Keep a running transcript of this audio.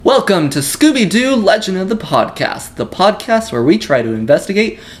Welcome to Scooby-Doo Legend of the podcast where we try to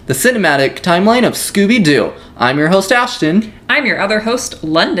investigate the cinematic timeline of Scooby-Doo. I'm your host, Ashton. I'm your other host,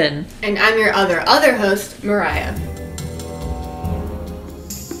 London. And I'm your other host, Mariah.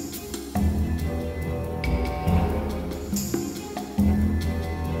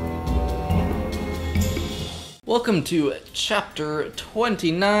 Welcome to Chapter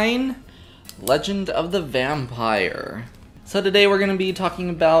 29, Legend of the Vampire. So today we're going to be talking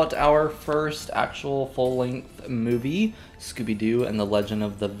about our first actual full-length movie, Scooby-Doo and the Legend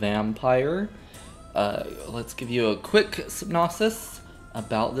of the Vampire. Let's give you a quick synopsis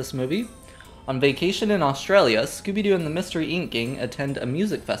about this movie. On vacation in Australia, Scooby-Doo and the Mystery Inc. gang attend a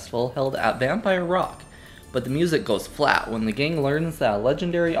music festival held at Vampire Rock. But the music goes flat when the gang learns that a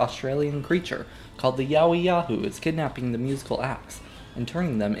legendary Australian creature called the Yowie Yahoo is kidnapping the musical acts and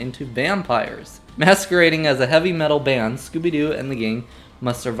turning them into vampires. Masquerading as a heavy metal band, Scooby-Doo and the gang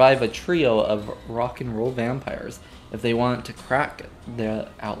must survive a trio of rock and roll vampires if they want to crack the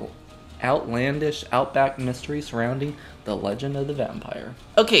outlandish outback mystery surrounding the Legend of the Vampire.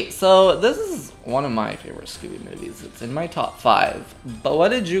 Okay, so this is one of my favorite Scooby movies. It's in my top 5. But what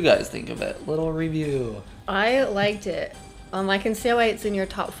did you guys think of it? Little review. I liked it. I can see why it's in your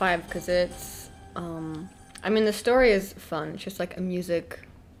top 5 because it's, the story is fun. It's just like a music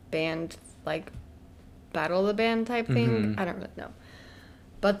band, like battle of the band type thing. Mm-hmm. I don't really know.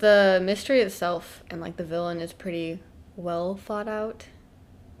 But the mystery itself and like the villain is pretty well thought out.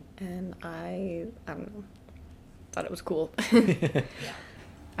 And I don't know, thought it was cool.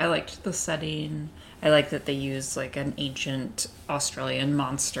 I liked the setting. I liked that they used like an ancient Australian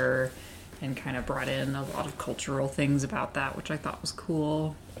monster and kind of brought in a lot of cultural things about that, which I thought was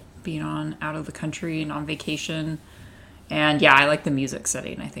cool, being out of the country and on vacation. And yeah, I like the music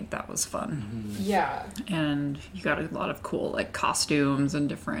setting. I think that was fun. Mm-hmm. Yeah. And you got a lot of cool like costumes and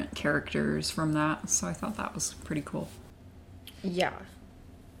different characters from that. So I thought that was pretty cool. Yeah,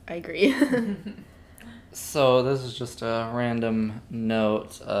 I agree. So this is just a random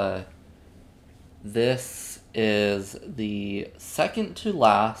note. This is the second to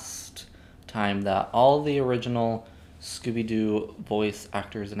last time that all the original Scooby-Doo voice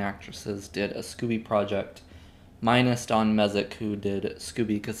actors and actresses did a Scooby project, minus Don Messick, who did Scooby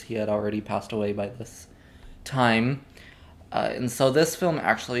because he had already passed away by this time. And so this film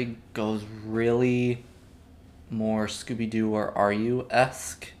actually goes really more Scooby-Doo or Are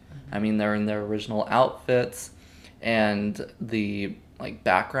You-esque. I mean, they're in their original outfits, and the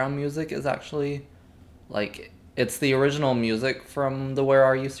background music is actually it's the original music from the Where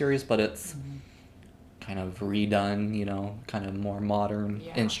Are You series, but it's kind of redone, kind of more modern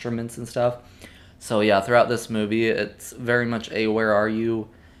instruments and stuff. So yeah, throughout this movie, it's very much a Where Are You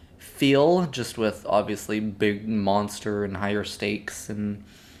feel, just with obviously big monster and higher stakes and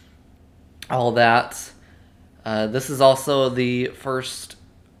all that. This is also the first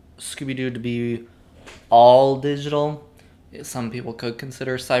Scooby-Doo to be all digital. Some people could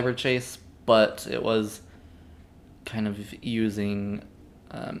consider Cyber Chase, but it was kind of using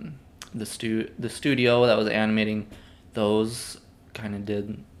the studio that was animating those kind of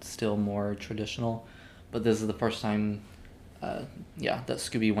did still more traditional. But this is the first time that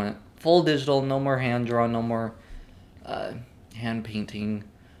Scooby went full digital, no more hand drawn, no more hand painting.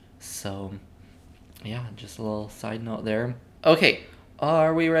 So yeah, just a little side note there. Okay,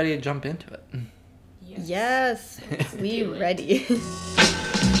 are we ready to jump into it? Yes, we ready. So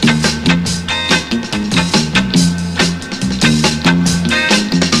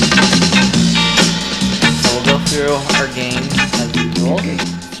we'll go through our game as usual.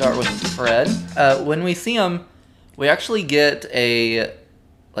 Start with Fred. When we see him, we actually get a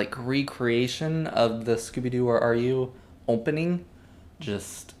recreation of the Scooby-Doo Where Are You opening,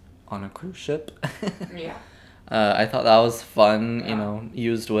 just on a cruise ship. Yeah. I thought that was fun,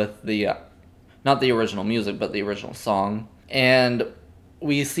 used with the, not the original music, but the original song. And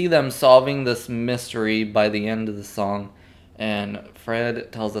we see them solving this mystery by the end of the song. And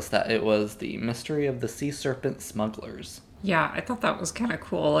Fred tells us that it was the mystery of the sea serpent smugglers. Yeah, I thought that was kind of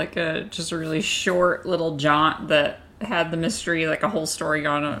cool. Just a really short little jaunt that had the mystery, a whole story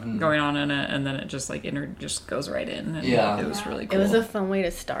going on in it, and then it just just goes right in. And it was really cool. It was a fun way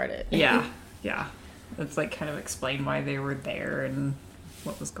to start it. Yeah. It's kind of explain why they were there and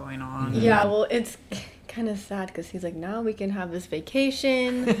what was going on. Yeah, well, it's kind of sad because he's like, now we can have this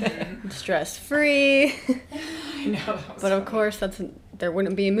vacation, stress-free. I know. But of course, there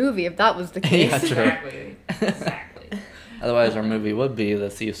wouldn't be a movie if that was the case. Yeah, true. Exactly. Otherwise, our movie would be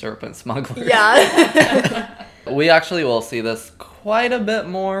the sea serpent smugglers. Yeah. We actually will see this quite a bit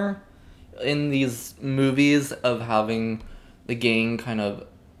more in these movies of having the gang kind of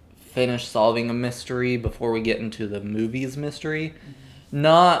finish solving a mystery before we get into the movie's mystery.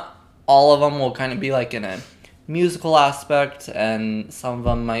 Not all of them will kind of be like in a musical aspect, and some of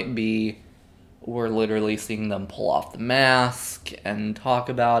them might be we're literally seeing them pull off the mask and talk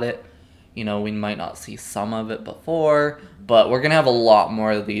about it. You know, we might not see some of it before, but we're going to have a lot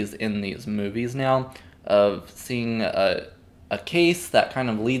more of these in these movies now, of seeing a case that kind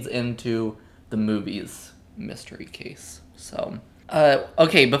of leads into the movie's mystery case. So,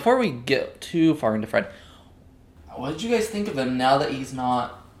 okay, before we get too far into Fred, what did you guys think of him now that he's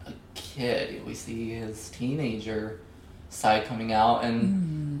not a kid? We see his teenager side coming out,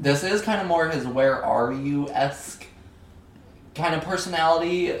 and this is kind of more his Where Are You-esque kind of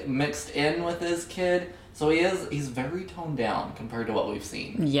personality mixed in with his kid. So he's very toned down compared to what we've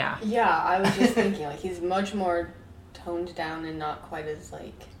seen. Yeah. Yeah, I was just thinking, like, he's much more toned down and not quite as,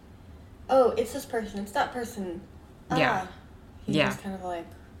 like, oh, it's this person, it's that person. Yeah. He's just kind of, like,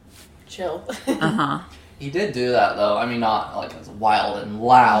 chill. Uh-huh. He did do that, though. I mean, not, like, as wild and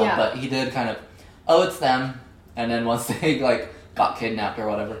loud, but he did kind of, oh, it's them. And then once they, like, got kidnapped or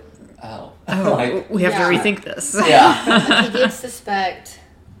whatever, like, we have to rethink this. Yeah. He did suspect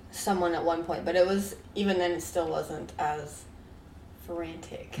someone at one point, but it was, even then, it still wasn't as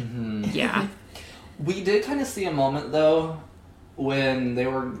frantic. Mm-hmm. Yeah. We did kind of see a moment, though, when they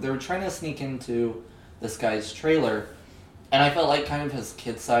were trying to sneak into this guy's trailer, and I felt like kind of his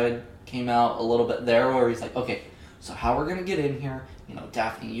kid side came out a little bit there, where he's like, okay, so how we're gonna get in here, you know,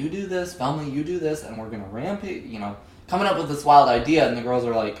 Daphne, you do this, Velma, you do this, and we're gonna rampage, you know, coming up with this wild idea, and the girls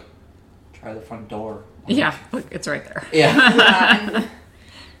are like, try the front door. Yeah, look, it's right there. Yeah. Yeah, and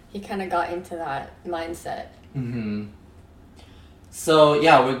he kind of got into that mindset. Mm-hmm. So,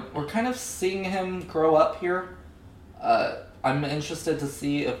 yeah, we're kind of seeing him grow up here. I'm interested to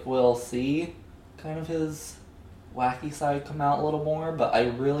see if we'll see kind of his wacky side come out a little more, but I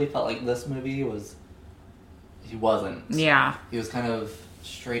really felt like this movie he wasn't. Yeah. He was kind of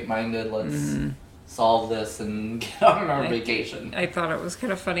straight-minded, let's solve this and get on our vacation. I thought it was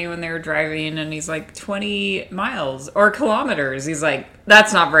kind of funny when they were driving and he's like, 20 miles or kilometers. He's like,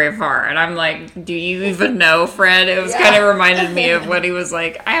 that's not very far. And I'm like, do you even know, Fred? It was kind of reminded me of when he was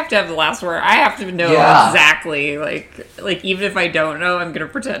like, I have to have the last word. I have to know exactly. Like even if I don't know, I'm going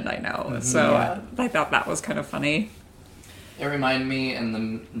to pretend I know. Mm-hmm. So I thought that was kind of funny. It reminded me in the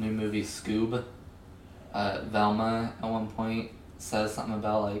new movie Scoob, Velma at one point says something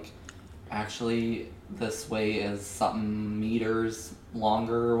about like, actually this way is something meters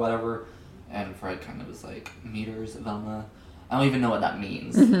longer or whatever, and Fred kind of was like, meters, Velma? I don't even know what that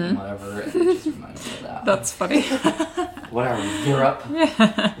means, and whatever, and it just reminded me of that. That's funny. Whatever, Europe.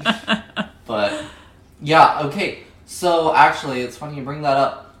 But, yeah, okay, so actually, it's funny you bring that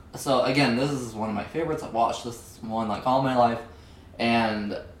up. So, again, this is one of my favorites. I've watched this one, like, all my life,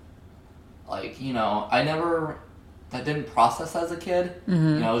 and, like, you know, that didn't process as a kid. You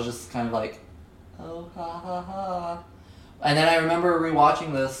know, it was just kind of like, oh, ha, ha, ha. And then I remember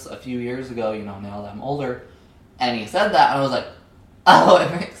rewatching this a few years ago, you know, now that I'm older, and he said that, and I was like, oh,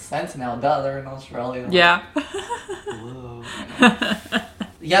 it makes sense now, duh, they're in Australia. Yeah. Whoa.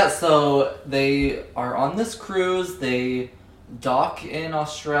 Yeah, so they are on this cruise, they dock in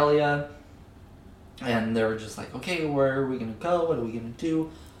Australia, and they're just like, okay, where are we gonna go, what are we gonna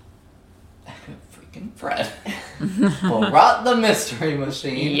do? Fred brought the mystery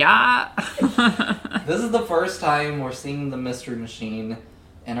machine. Yeah. This is the first time we're seeing the mystery machine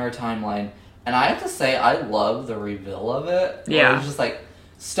in our timeline, and I have to say I love the reveal of it. Yeah. It's just like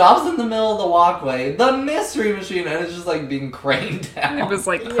stops in the middle of the walkway, the mystery machine, and it's just like being craned down. It was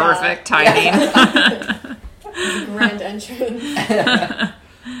like perfect timing. Grand entrance.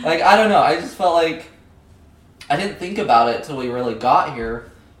 Like, I don't know, I just felt like I didn't think about it till we really got here.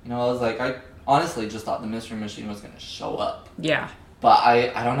 You know, I was like, I honestly just thought the mystery machine was going to show up. Yeah. But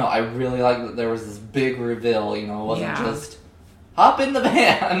I don't know, I really like that there was this big reveal, you know, it wasn't just hop in the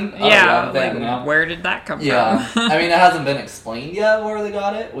van. Yeah, like, where did that come from? I mean, it hasn't been explained yet where they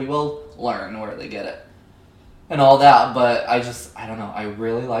got it. We will learn where they get it and all that, but I don't know, I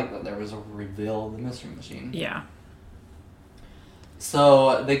really like that there was a reveal of the mystery machine. Yeah.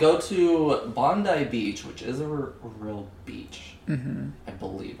 So they go to Bondi Beach, which is a real beach. Mm-hmm. I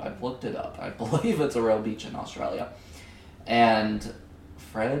believe. I've looked it up. I believe it's a real beach in Australia. And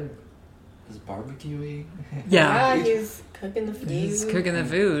Fred is barbecuing. Yeah. He's cooking the food. He's cooking the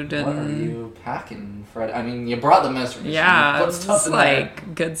food. And what are you packing, Fred? I mean, you brought the mystery machine. Yeah, Put stuff it's in like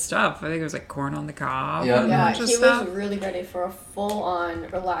there. good stuff. I think it was like corn on the cob. Yep. Yeah, he was really ready for a full-on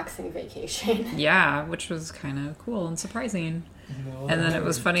relaxing vacation. Yeah, which was kind of cool and surprising. And then it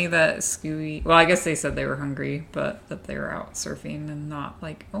was funny that Scooby, well, I guess they said they were hungry, but that they were out surfing and not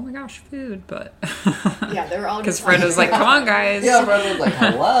like, oh my gosh, food, but. Yeah, they were all Because Fred was like, come on, guys. Yeah, Fred was like,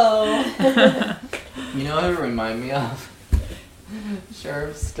 hello. You know who it reminded me of?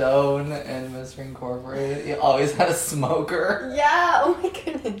 Sheriff Stone and Mr. Incorporated. He always had a smoker. Yeah, oh my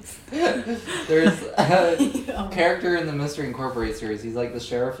goodness. There's a character in the Mr. Incorporated series. He's like the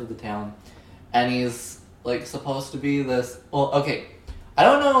sheriff of the town. And he's like supposed to be this. Well, okay. I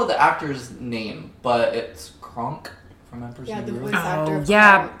don't know the actor's name, but it's Kronk from Emperor's Yeah, New the Groove. voice actor. Oh, of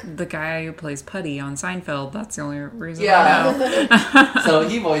yeah, Kronk. the guy who plays Putty on Seinfeld. That's the only reason Yeah. I know. So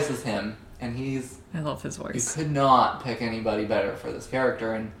he voices him, and I love his voice. could not pick anybody better for this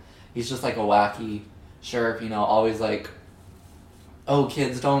character, and he's just like a wacky sheriff, always like, oh,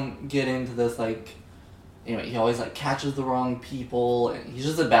 kids, don't get into this, like, he always like catches the wrong people, and he's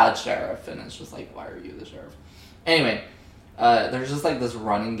just a bad sheriff, and it's just like, why are you the sheriff? Anyway, there's just like this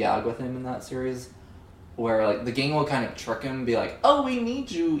running gag with him in that series, where like the gang will kind of trick him, be like, oh, we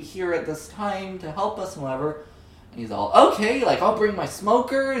need you here at this time to help us and whatever, and he's all, okay, like, I'll bring my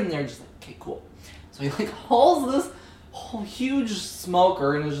smoker, and they're just like, okay, cool. So he like hauls this whole huge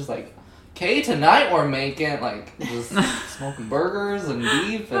smoker and is just like, okay, tonight we're making like just smoking burgers and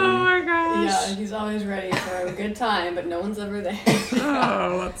beef and Oh my gosh. Yeah, he's always ready for a good time, but no one's ever there.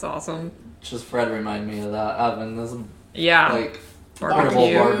 Oh, that's awesome. just Fred reminded me of that, having this Yeah. like Barbecue.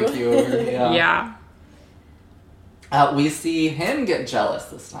 portable barbecue over here. Yeah. We see him get jealous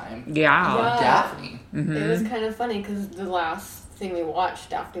this time. Yeah. Yeah. Daphne. Mhm. It was kind of funny because the last thing we watched,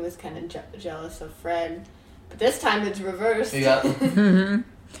 Daphne was kind of jealous of Fred. But this time it's reversed. Yeah. Mhm.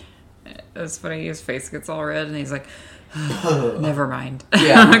 It's funny, his face gets all red and he's like, never mind.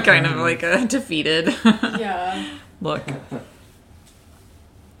 Yeah. Kind of like a defeated Yeah. look.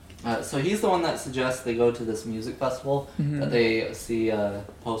 So he's the one that suggests they go to this music festival that they see a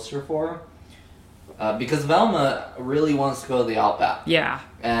poster for. Because Velma really wants to go to the Outback. Yeah.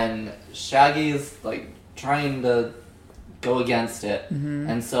 And Shaggy's like trying to go against it.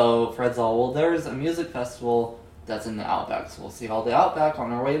 And so Fred's all, well, there's a music festival that's in the Outback, so we'll see all the Outback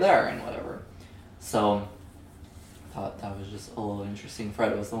on our way there and whatever. So I thought that was just a little interesting.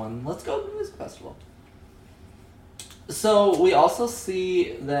 Fred was the one, let's go to the music festival. So we also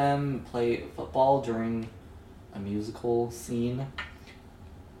see them play football during a musical scene.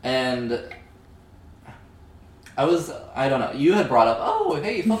 And I don't know, you had brought up, oh,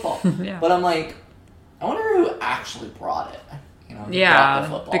 hey, football. Yeah. But I'm like, I wonder who actually brought it. Who brought the Yeah.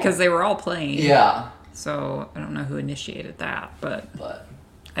 football. Because they were all playing. Yeah, So I don't know who initiated that, but but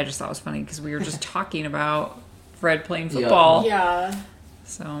I just thought it was funny because we were just talking about Fred playing football. Yeah.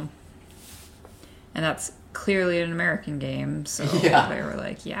 So, and that's clearly an American game. So Yeah. they were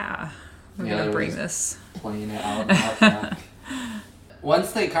like, yeah, we're Yeah, going they to were bring just this. playing it out and out back.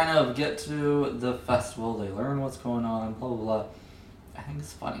 Once they kind of get to the festival, they learn what's going on, blah, blah, blah. I think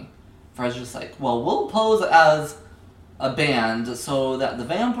it's funny. Fred's just like, well, we'll pose as a band so that the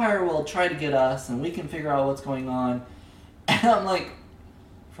vampire will try to get us and we can figure out what's going on. And I'm like,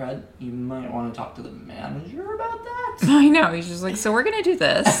 Fred, you might want to talk to the manager about that. I know. He's just like, so we're going to do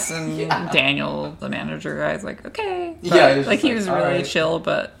this. And Yeah. Daniel, the manager guy's like, okay. But, Yeah, he was like just he was like, really "Alright." chill,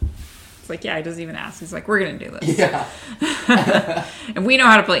 but it's like, yeah, he doesn't even ask. He's like, we're going to do this. Yeah. And we know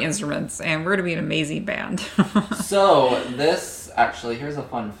how to play instruments, and we're going to be an amazing band. So, here's a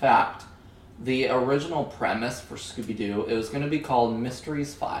fun fact. The original premise for Scooby-Doo, it was going to be called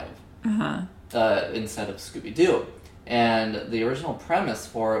Mysteries 5 instead of Scooby-Doo. And the original premise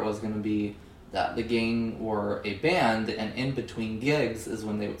for it was going to be that the gang were a band, and in between gigs is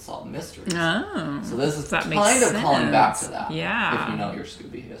when they would solve mysteries. Oh. So this is That kind makes of calling back to sense. that. Yeah. If you know your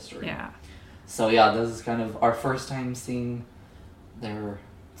Scooby history. Yeah. So yeah, this is kind of our first time seeing their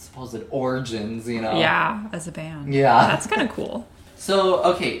supposed origins, Yeah, as a band. Yeah. That's kind of cool. So,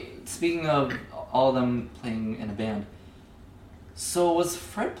 okay, speaking of all of them playing in a band, so was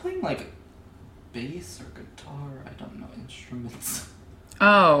Fred playing, like, bass or guitar? I don't know, instruments.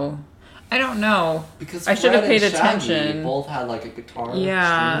 Oh, I don't know. Because I should have Fred paid and Shaggy attention. both had, like, a guitar.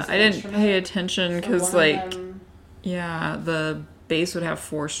 Yeah, strings I didn't instrument. pay attention So because, one of like, them- yeah, the bass would have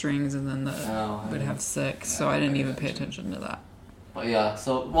 4 strings and then the Oh, would I have 6, yeah, so I didn't I even pay gotcha. attention to that. But yeah,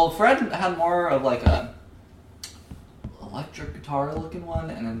 so, well, Fred had more of, like, a electric guitar looking one,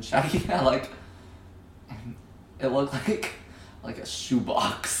 and then Shaggy had, like, it looked like a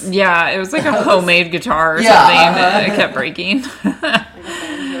shoebox. Yeah, it was like a homemade guitar or Yeah, something uh-huh. that it kept breaking. Like a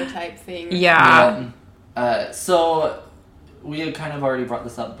banjo type thing. Yeah. So we had kind of already brought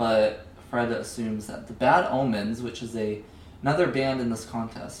this up, but Fred assumes that the Bad Omens, which is another band in this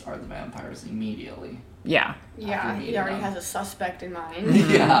contest, are the vampires immediately. Yeah. Yeah, After he meeting already them. has a suspect in mind.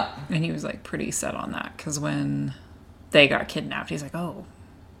 Yeah. And he was like pretty set on that because when they got kidnapped, he's like, "Oh,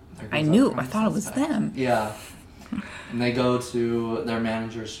 There I goes our knew. I prime thought it was suspect. them." Yeah. And they go to their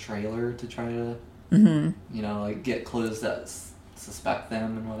manager's trailer to try to, like get clues that suspect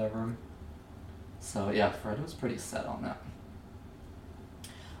them and whatever. So yeah, Fred was pretty set on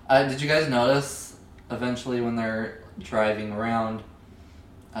that. Did you guys notice eventually when they're driving around,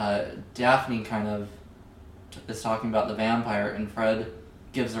 Daphne kind of is talking about the vampire, and Fred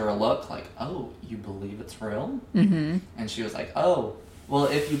gives her a look like, "Oh, you believe it's real?" Mm-hmm. And she was like, "Oh, well,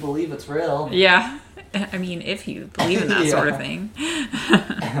 if you believe it's real." Yeah. I mean, if you believe in that sort of Yeah. thing.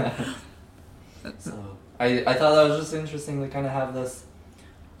 So I thought that was just interesting to kind of have this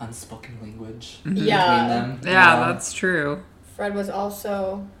unspoken language Yeah. between them. Yeah, that's true. Fred was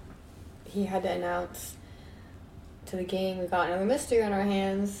also, he had to announce to the gang, we got another mystery on our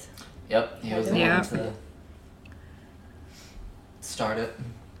hands. Yep, he was the Yeah. one to start it.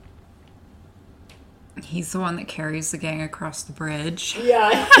 He's the one that carries the gang across the bridge.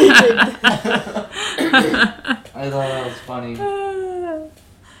 Yeah, he did. I thought that was funny.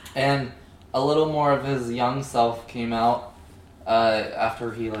 And a little more of his young self came out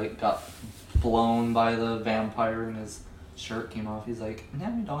after he got blown by the vampire and his shirt came off. He's like, "Now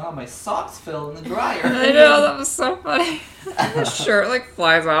I don't have my socks filled in the dryer." I know, that was so funny. The shirt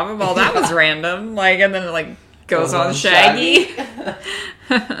flies off him. Well, that was random. And then it goes on Shaggy.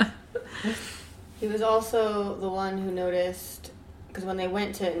 He was also the one who noticed, because when they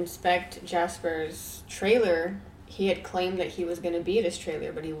went to inspect Jasper's trailer, he had claimed that he was going to be at his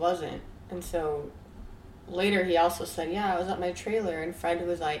trailer, but he wasn't. And so later he also said, "Yeah, I was at my trailer." And Fred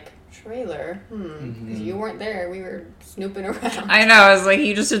was like, "Trailer? Because you weren't there. We were snooping around." I know, I was like,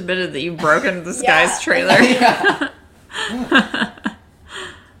 you just admitted that you broke into this Yeah. guy's trailer. Yeah.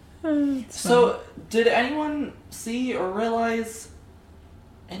 So, did anyone see or realize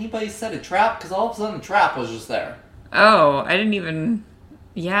anybody set a trap? Because all of a sudden the trap was just there. Oh, I didn't even...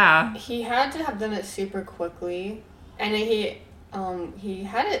 Yeah. He had to have done it super quickly. And he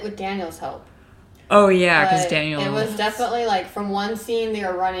had it with Daniel's help. Oh, yeah, because But Daniel... It was definitely from one scene they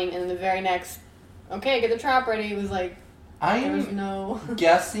were running, and the very next, okay, get the trap ready. It was there was I'm no.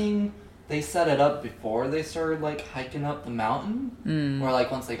 guessing they set it up before they started hiking up the mountain, or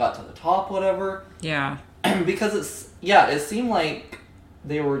once they got to the top, whatever. Yeah. Because it seemed like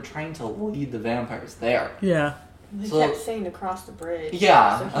they were trying to lead the vampires there. Yeah. He So- kept saying to cross the bridge.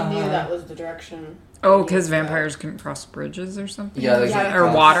 Yeah, So he knew uh-huh. that was the direction. Oh, because vampires couldn't cross bridges or something? Yeah, they Yeah, couldn't Or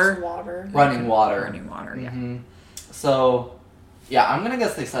cross. water? Water. Running water. Running water, yeah. hmm So, yeah, I'm gonna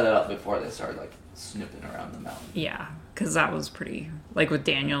guess they set it up before they started snooping around the mountain. Yeah, because that was pretty... with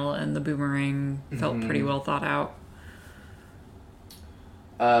Daniel and the boomerang felt pretty well thought out.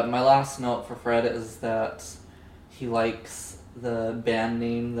 My last note for Fred is that he likes the band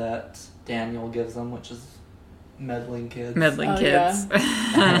name that Daniel gives him, which is Meddling Kids. Meddling Oh, kids.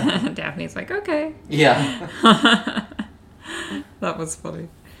 Daphne's like, okay. Yeah. That was funny.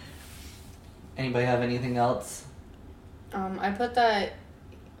 Anybody have anything else? I put that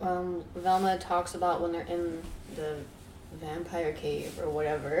Velma talks about when they're in the vampire cave or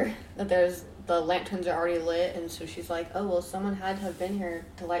whatever, that the lanterns are already lit, and so she's like, "Oh, well, someone had to have been here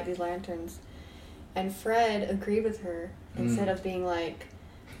to light these lanterns." And Fred agreed with her instead of being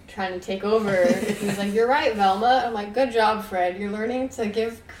trying to take over. He's like, "You're right, Velma." I'm like, "Good job, Fred. You're learning to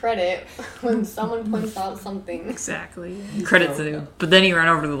give credit when someone points out something." Exactly. Credit to him. But then he ran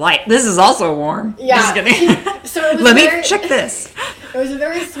over to the light. This is also warm. Yeah. Just kidding. So it was Let very- me check this. It was a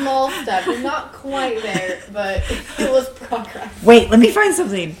very small step. It's not quite there, but it was progress. Wait, let me find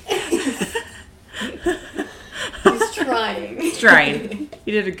something. He's trying. He's trying.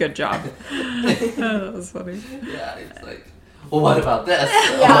 He did a good job. Oh, that was funny. Yeah, it's like, well, what about this?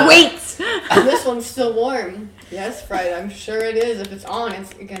 Yeah. Wait! This one's still warm. Yes, Fred, I'm sure it is. If it's on,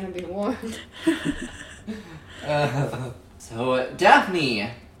 it's gonna be warm. So, Daphne,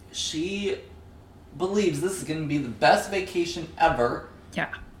 she believes this is going to be the best vacation ever. Yeah.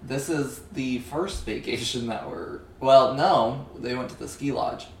 This is the first vacation that well, no, they went to the ski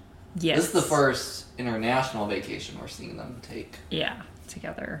lodge. Yes. This is the first international vacation we're seeing them take. Yeah,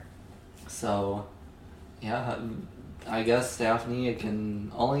 together. So, yeah, I guess Daphne, it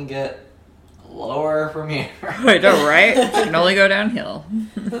can only get lower from here. I know, right? It can only go downhill.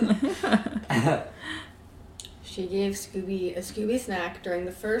 She gave Scooby a Scooby snack during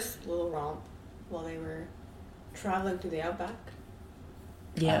the first little romp while they were traveling through the outback.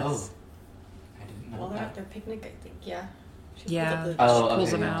 Yes. Oh, I didn't know While they're at that. their picnic, I think, yeah. She Yeah. pulls up Oh, She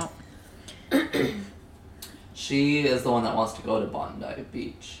pulls okay, them yeah. out. She is the one that wants to go to Bondi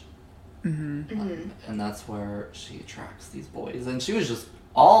Beach. And that's where she attracts these boys. And she was just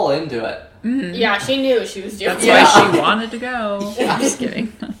all into it. Yeah, she knew what she was doing. That's why she wanted to go. Yeah. Just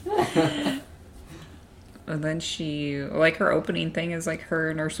kidding. And then she, like, her opening thing is like her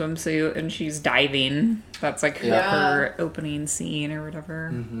in her swimsuit and she's diving. That's like her opening scene or whatever.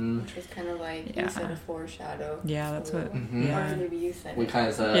 Which was kind of like, you said a foreshadow. Yeah, that's what. Or maybe you said We it. kind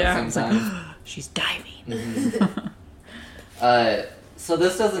of said it at the same time. She's diving. So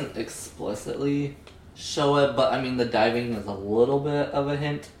this doesn't explicitly show it, but I mean the diving is a little bit of a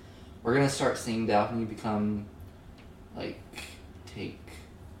hint. We're gonna start seeing Daphne become, like, take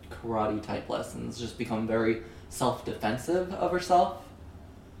karate type lessons, just become very self-defensive of herself.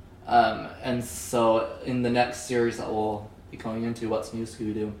 And so in the next series that we'll be going into, What's New,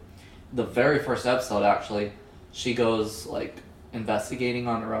 Scooby-Doo, the very first episode actually, she goes like investigating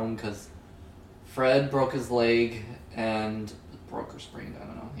on her own because Fred broke his leg and broke or sprained, I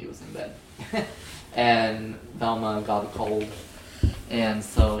don't know, he was in bed. And Velma got a cold, and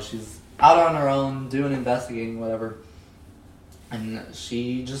so she's out on her own doing investigating, whatever. And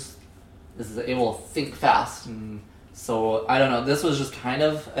she just is able to think fast, and so I don't know. This was just kind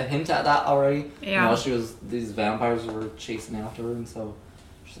of a hint at that already. Yeah. You know, these vampires were chasing after her, and so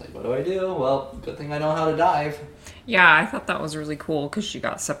she's like, "What do I do? Well, good thing I know how to dive." Yeah, I thought that was really cool because she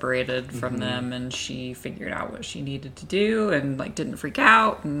got separated from them and she figured out what she needed to do and like didn't freak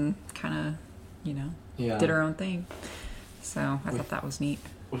out and kind of, you know, did her own thing. So I thought that was neat.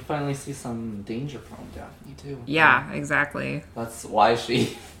 We finally see some danger-prone Daphne too. Yeah, exactly. That's why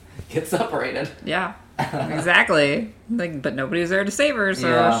she gets separated. Yeah, exactly. Like, but nobody was there to save her,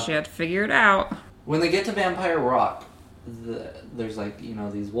 so she had to figure it out. When they get to Vampire Rock, there's like, you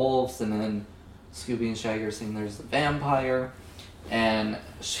know, these wolves, and then Scooby and Shaggy are saying there's a vampire, and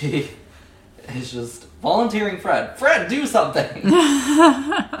she is just volunteering Fred. Fred, do something!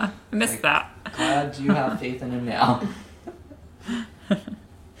 I missed that. Glad you have faith in him now.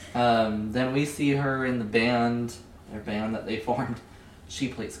 Then we see her in the band, their band that they formed. She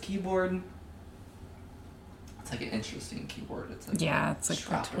plays keyboard. It's like an interesting keyboard. It's like it's like a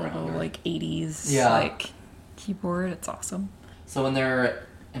strapped around total her. like 80s like keyboard. It's awesome. So when they're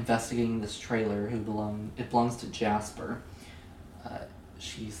investigating this trailer, it belongs to Jasper.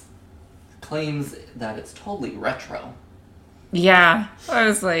 She claims that it's totally retro. Yeah, I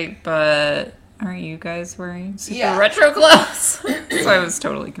was like, but aren't you guys wearing super retro clothes? So I was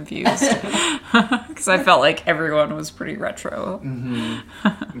totally confused because I felt like everyone was pretty retro.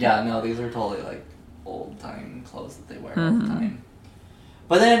 Yeah, no, these are totally like old time clothes that they wear all the time.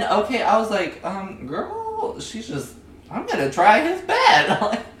 But then, okay, I was like, girl, she's just, I'm gonna try his bed.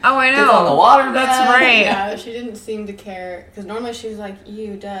 Like, oh, I know. Gets on the water bed. That's right. Yeah, she didn't seem to care because normally she's like,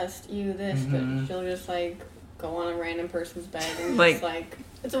 you dust, you this, but she'll just like go on a random person's bed and Like- just like,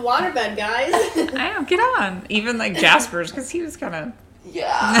 it's a waterbed, guys. I know, get on. Even like Jasper's, because he was kind of.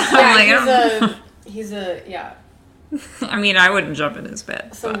 Yeah. I'm like, he's a I mean, I wouldn't jump in his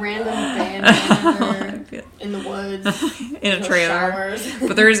bed. some but- random band manager in the woods in a no trailer. showers.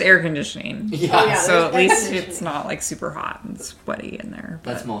 But there is air conditioning. Yeah. Oh, yeah. So at there's air least conditioning. it's not like super hot and sweaty in there.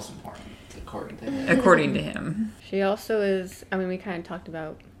 But That's most important, according to him. according to him. She also is, I mean, we kind of talked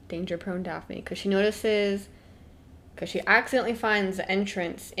about danger-prone Daphne because she notices, because she accidentally finds the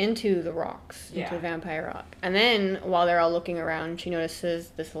entrance into the rocks, into the Vampire Rock. And then, while they're all looking around, she notices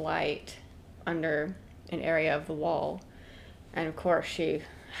this light under an area of the wall. And of course, she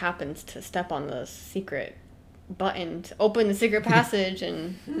happens to step on the secret button to open the secret passage,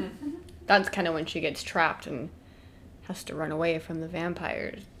 and that's kind of when she gets trapped and has to run away from the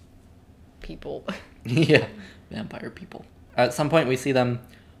vampires people. Yeah, vampire people. At some point, we see them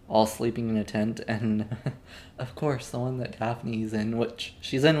all sleeping in a tent, and of course, the one that Daphne's in, which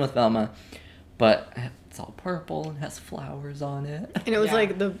she's in with Velma, but it's all purple and has flowers on it. And it was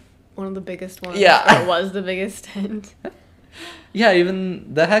like one of the biggest ones. Yeah. Or it was the biggest tent. Yeah,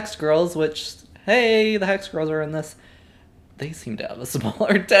 even the Hex Girls, which, hey, the Hex Girls are in this, they seem to have a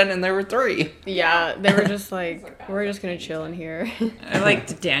smaller tent, and there were 3. Yeah, they were just like, we're just gonna chill in here. I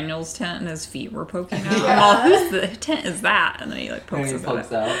liked Daniel's tent and his feet were poking out. I'm all, whose the tent is that? And then he like And pokes he his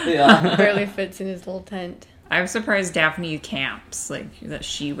pokes out. out. Yeah. Barely fits in his little tent. I'm surprised Daphne camps, like, that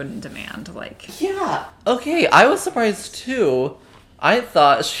she wouldn't demand, like... Yeah. Okay, I was surprised too. I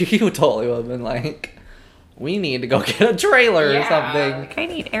thought she totally would have been like, we need to go get a trailer or something. Like, I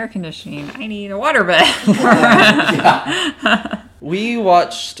need air conditioning. I need a waterbed. Yeah. We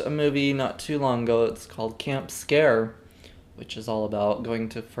watched a movie not too long ago. It's called Camp Scare, which is all about going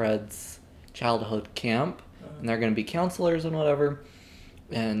to Fred's childhood camp, and they're going to be counselors and whatever.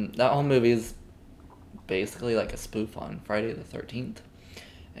 And that whole movie is basically like a spoof on Friday the 13th.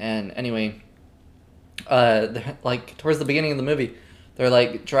 And anyway, like towards the beginning of the movie, they're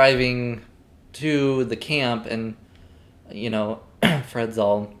like driving to the camp, and you know, Fred's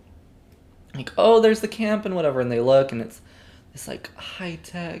all like, "Oh, there's the camp," and whatever, and they look, and it's this like high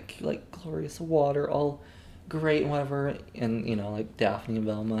tech, like glorious water, all great and whatever, and you know, like Daphne and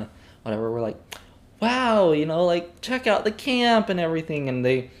Velma, whatever, were like, "Wow, you know, like check out the camp and everything," and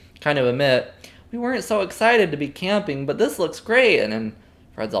they kind of admit, "We weren't so excited to be camping, but this looks great," and then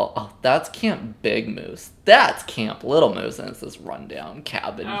Fred's all, "Oh, that's Camp Big Moose. That's Camp Little Moose," and it's this rundown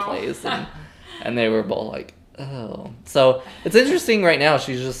cabin place, and they were both like, "Oh." So it's interesting right now.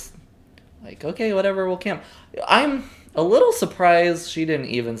 She's just like, "Okay, whatever, we'll camp." I'm a little surprised she didn't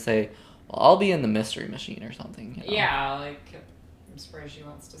even say, "Well, I'll be in the Mystery Machine or something." You know? Yeah, like I'm surprised she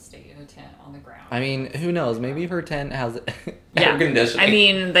wants to stay in a tent on the ground. I mean, who knows? Maybe her tent has Yeah. air conditioning. I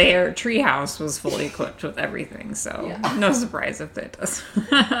mean, their treehouse was fully equipped with everything, so Yeah. no surprise if it does.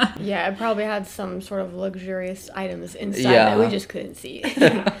 Yeah, it probably had some sort of luxurious items inside Yeah. that we just couldn't see.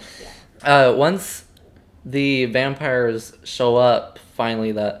 Once the vampires show up,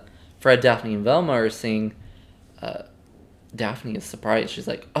 finally, that Fred, Daphne, and Velma are seeing, Daphne is surprised. She's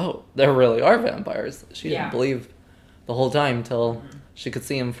like, "Oh, there really are vampires." She Yeah. didn't believe the whole time until she could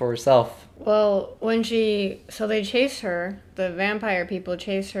see them for herself. Well, so they chase her, the vampire people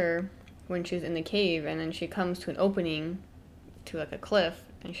chase her when she's in the cave, and then she comes to an opening to like a cliff,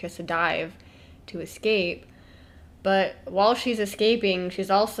 and she has to dive to escape. But while she's escaping,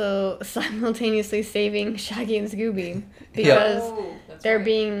 she's also simultaneously saving Shaggy and Scooby because they're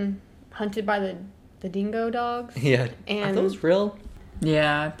being hunted by the dingo dogs. Yeah. And- Are those real?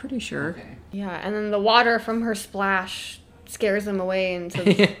 Yeah, I'm pretty sure. Yeah, and then the water from her splash scares them away, and so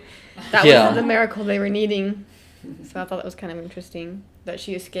Okay. that Yeah. was the miracle they were needing. So I thought that was kind of interesting that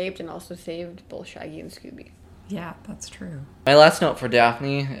she escaped and also saved both Shaggy and Scooby. Yeah, that's true. My last note for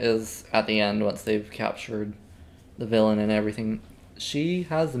Daphne is at the end, once they've captured the villain and everything, she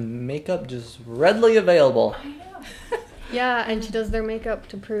has makeup just readily available. Yeah, and she does their makeup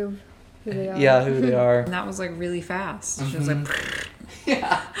to prove who they are. Yeah, who they are. And that was like really fast. She was like,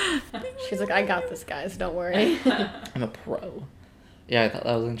 She's like, "I got this, guys. Don't worry." I'm a pro. Yeah, I thought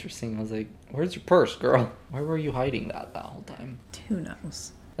that was interesting. I was like, "Where's your purse, girl? Where were you hiding that whole time?" who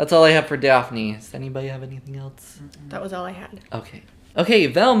knows? That's all I have for Daphne. Does anybody have anything else? That was all I had. Okay,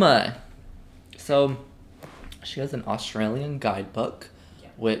 Velma. So, she has an Australian guidebook,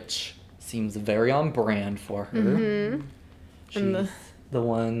 which seems very on brand for her. Mm-hmm. She's And the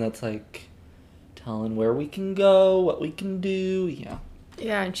one that's like telling where we can go, what we can do. Yeah.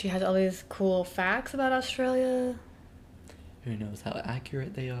 Yeah, and she has all these cool facts about Australia. Who knows how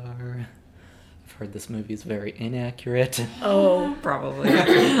accurate they are? I've heard this movie is very inaccurate. Oh, Probably.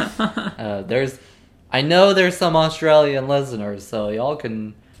 I know there's some Australian listeners, so y'all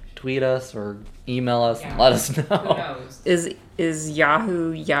can tweet us or email us and let us know. Is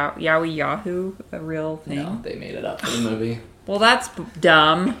Yahoo Yowie Yahoo a real thing? No, they made it up for the movie. Well, that's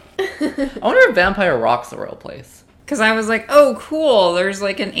dumb. I wonder if Vampire Rock's a real place. Because I was like, oh, cool. There's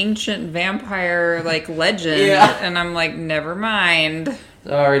like an ancient vampire like legend, Yeah. and I'm like, never mind.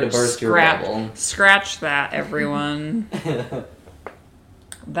 Sorry to burst your bubble. Scratch that, everyone.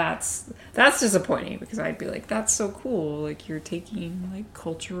 That's disappointing because I'd be like, that's so cool. Like you're taking like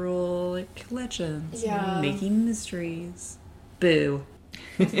cultural like legends, Yeah. and making mysteries. Boo.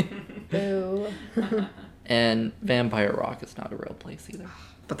 boo. And Vampire Rock is not a real place either.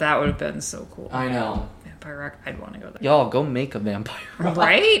 But that would have been so cool. I know. Vampire Rock. I'd want to go there. Y'all go make a Vampire Rock.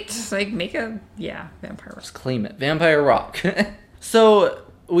 Right? Like make a Vampire Rock. Just claim it. Vampire Rock. So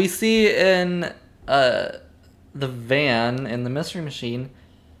we see in the van in the Mystery Machine,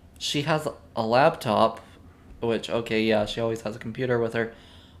 she has a laptop, which, okay, yeah, she always has a computer with her,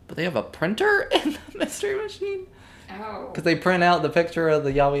 but they have a printer in the Mystery Machine? Oh. Because they print out the picture of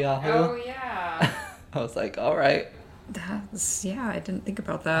the Yahoo Yahoo. yeah. I was like, all right. I didn't think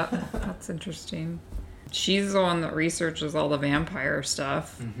about that. That's interesting. She's the one that researches all the vampire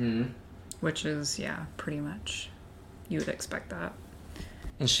stuff, Mm-hmm. which is, pretty much, you would expect that.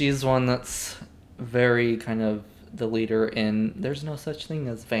 And she's one that's very kind of the leader in there's no such thing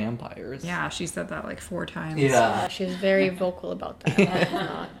as vampires. Yeah, she said that like 4 times. Yeah. She's very vocal about that. I did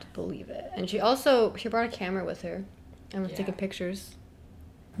not believe it. And she brought a camera with her and was taking pictures.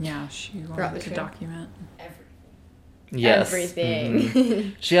 Yeah, she Throughout wanted the to trip. document. Yes. Everything.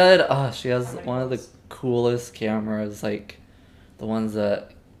 Mhm. She has one of the coolest cameras, like the ones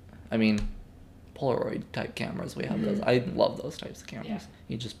that, I mean, Polaroid type cameras. We have those. I love those types of cameras. Yeah.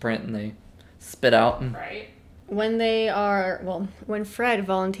 You just print and they spit out. And, Right? When Fred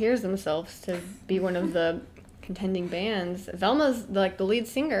volunteers themselves to be one of the contending bands, Velma's like the lead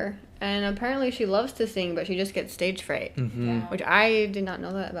singer, and apparently she loves to sing, but she just gets stage fright. Mm-hmm. Which I did not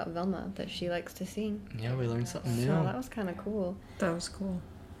know that about Velma, that she likes to sing. Yeah, we learned something new. So that was kind of cool. That was cool.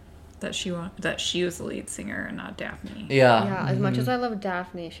 That she was the lead singer and not Daphne. Yeah. Yeah, as much as I love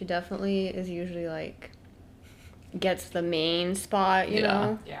Daphne, she definitely is usually like gets the main spot, you Yeah.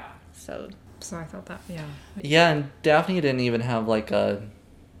 know. Yeah. So So I thought that, yeah. Yeah, and Daphne didn't even have like a.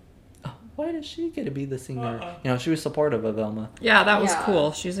 "Oh, why does she get to be the singer? You know, she was supportive of Velma. Yeah, that was Yeah.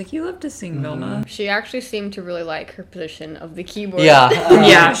 cool. She was like, "You love to sing, Vilma." she actually seemed to really like her position of the keyboard. Yeah.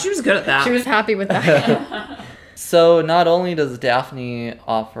 Yeah, she was good at that. She was happy with that. So not only does Daphne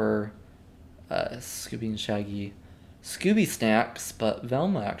offer Scooby and Shaggy Scooby snacks, but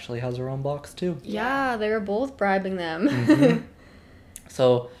Velma actually has her own box too. Yeah, they were both bribing them. Mhm.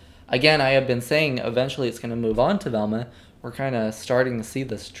 So, again, I have been saying eventually it's going to move on to Velma. We're kind of starting to see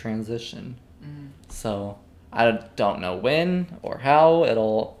this transition. So, I don't know when or how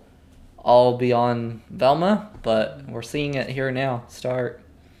it'll all be on Velma, but we're seeing it here now start.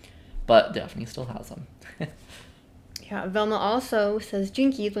 But Daphne still has them. Yeah, Velma also says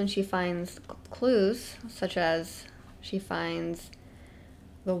jinkies when she finds clues, such as she finds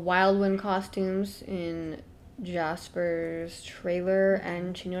the Wildwind costumes in Jasper's trailer,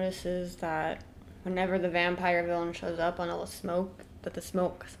 and she notices that whenever the vampire villain shows up on all the smoke, that the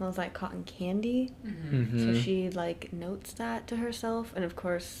smoke smells like cotton candy. So she like notes that to herself, and of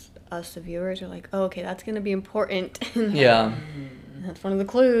course us the viewers are like, oh, okay, that's gonna be important. Yeah. That's one of the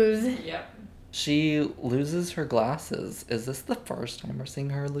clues. Yep. She loses her glasses. Is this the first time we're seeing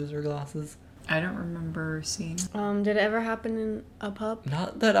her lose her glasses? I don't remember seeing. Did it ever happen in a pub?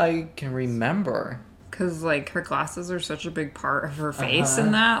 Not that I can remember. Because, like, her glasses are such a big part of her face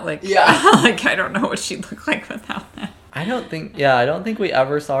in that. Like, Yeah. like, I don't know what she'd look like without that. I don't think we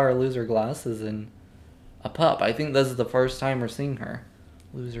ever saw her lose her glasses in a pup. I think this is the first time we're seeing her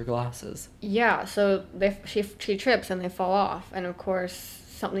lose her glasses. Yeah, so she trips and they fall off, and of course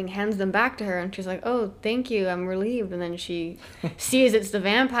something hands them back to her, and she's like, "Oh, thank you, I'm relieved." And then she sees it's the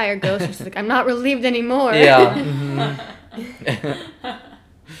vampire ghost, and she's like, "I'm not relieved anymore." Yeah.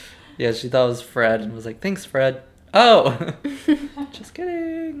 Yeah, she thought it was Fred and was like, "Thanks, Fred." Oh, just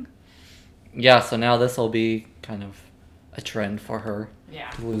kidding. Yeah, so now this will be kind of a trend for her Yeah.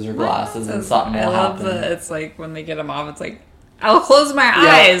 to lose her glasses and something I will love happen. that it's like when they get them off, it's like, I'll close my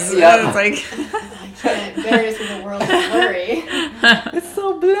Yeah, eyes. yeah. It's like, I can't bear to see the world blurry. It's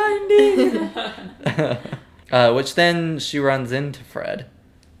so blinding. Which then she runs into Fred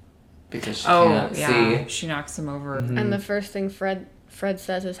because she oh, can't yeah. see. She knocks him over. And the first thing Fred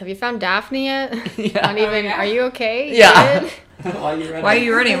says is, "Have you found Daphne yet?" Yeah. Not even. Are you okay? You Yeah. good?" Why are you running? Why are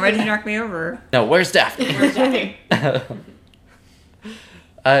you running? Why'd you knock me over? No, where's Daphne?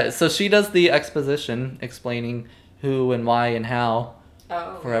 So she does the exposition explaining who and why and how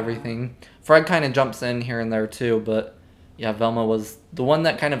for everything. Fred kind of jumps in here and there too, but yeah, Velma was the one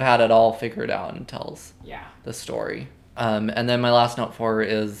that kind of had it all figured out and tells Yeah. the story. And then my last note for her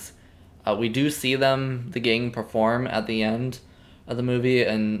is we do see the gang perform at the end of the movie,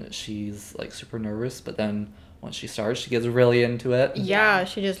 and she's like super nervous, but then once she starts, she gets really into it. Yeah,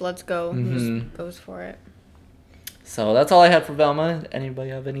 she just lets go and Mhm. just goes for it. So that's all I had for Velma. Anybody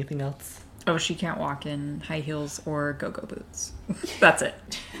have anything else? Oh, she can't walk in high heels or go-go boots. That's it.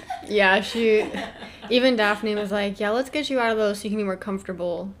 Yeah, even Daphne was like, "Yeah, let's get you out of those so you can be more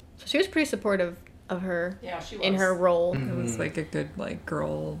comfortable." So she was pretty supportive of her she in her role. It was like a good, like,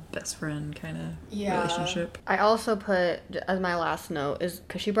 girl best friend kind of relationship. I also put as my last note is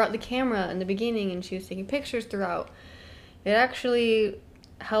because she brought the camera in the beginning and she was taking pictures throughout. It actually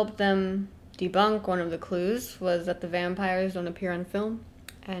helped them debunk one of the clues was that the vampires don't appear on film.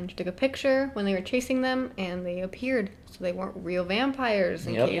 And she took a picture when they were chasing them, and they appeared. So they weren't real vampires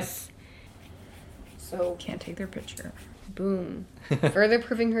in Yep. case. So, Can't take their picture. boom. Further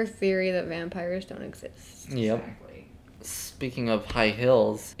proving her theory that vampires don't exist. Yep. Speaking of high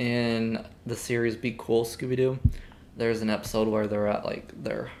heels, in the series Be Cool, Scooby-Doo, there's an episode where they're at, like,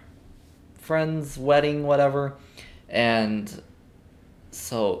 their friend's wedding, whatever, and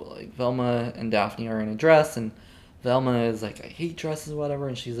so, like, Velma and Daphne are in a dress, and Velma is like, "I hate dresses," whatever,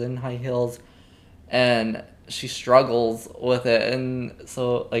 and she's in high heels, and she struggles with it, and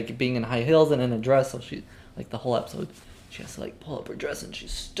so, like, being in high heels and in a dress, so she, like, the whole episode, she has to, like, pull up her dress, and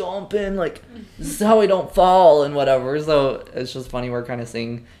she's stomping, like, "This is how I don't fall," and whatever, so it's just funny, we're kind of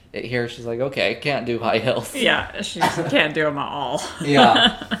seeing it here, she's like, "Okay, I can't do high heels." Yeah, she can't do them at all.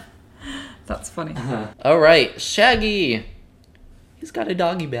 Yeah. That's funny. Alright, Shaggy! He's got a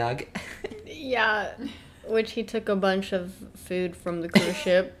doggy bag. Yeah. Which he took a bunch of food from the cruise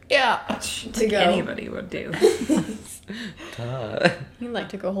ship. Yeah. To go. Anybody would do. Duh. He like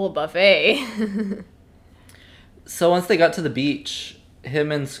took a whole buffet. So once they got to the beach,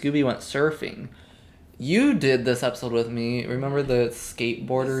 him and Scooby went surfing. You did this episode with me. Remember the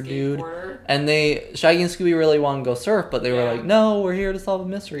skateboarder dude? And Shaggy and Scooby really wanted to go surf, but they were like, no, we're here to solve a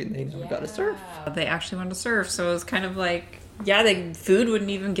mystery. And they never got to surf. They actually wanted to surf, so it was kind of like, food wouldn't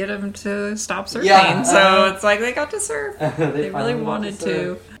even get them to stop surfing. Yeah. So it's like they got to surf. They really finally got wanted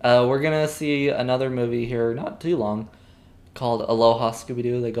to. We're going to see another movie here, not too long, called Aloha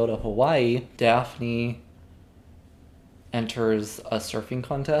Scooby-Doo. They go to Hawaii. Daphne enters a surfing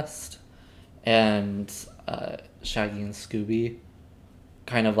contest, and Shaggy and Scooby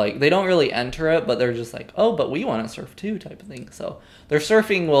kind of like, they don't really enter it, but they're just like, oh, but we want to surf too, type of thing. So their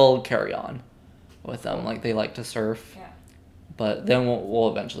surfing will carry on with them. Like, they like to surf. Yeah. But then we'll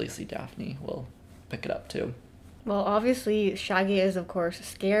eventually see Daphne. We'll pick it up too. Well, obviously, Shaggy is, of course,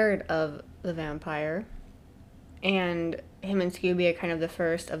 scared of the vampire. And him and Scooby are kind of the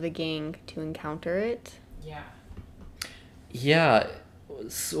first of the gang to encounter it. Yeah. Yeah.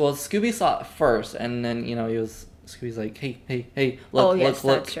 Well, Scooby saw it first, and then, Scooby's like, hey, look, yes,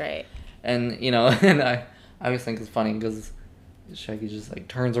 look. That's right. And, and I always think it's funny because Shaggy just, like,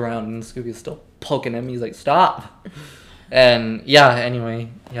 turns around and Scooby's still poking him. He's like, stop. And, anyway,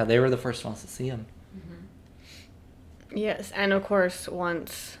 they were the first ones to see him. Yes, and of course,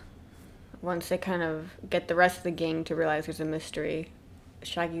 once they kind of get the rest of the gang to realize there's a mystery,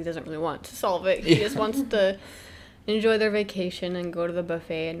 Shaggy doesn't really want to solve it. He just wants to enjoy their vacation and go to the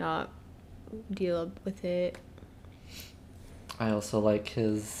buffet and not deal with it. I also like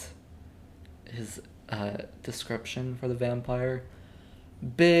his description for the vampire.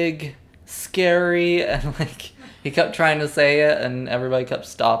 Big, scary, and like he kept trying to say it, and everybody kept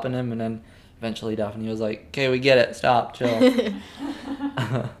stopping him, and then eventually Daphne was like, "Okay, we get it. Stop, chill."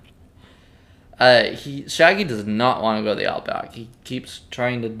 Shaggy does not want to go to the Outback. He keeps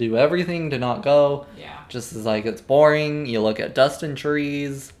trying to do everything to not go. Yeah. Just as like it's boring. You look at dust and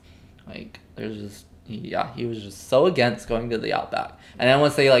trees. Like there's just he was just so against going to the Outback. And then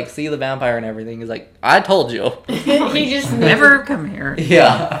once they like see the vampire and everything, he's like, "I told you." He just Never come here.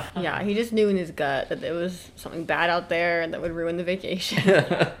 Yeah. Yeah, he just knew in his gut that there was something bad out there and that would ruin the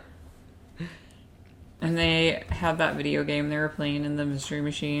vacation. And they had that video game they were playing in the Mystery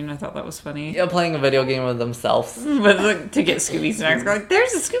Machine. I thought that was funny. Yeah, playing a video game with themselves. But like, to get Scooby snacks, like,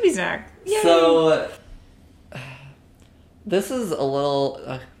 there's a Scooby snack. Yay! So, this is a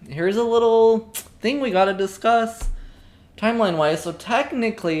little... here's a little thing we gotta discuss, timeline-wise. So,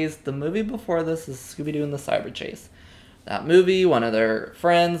 technically, the movie before this is Scooby-Doo and the Cyber Chase. That movie, one of their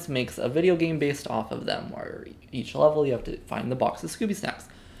friends makes a video game based off of them, where each level you have to find the box of Scooby snacks.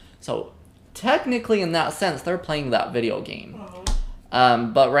 So, technically, in that sense, they're playing that video game.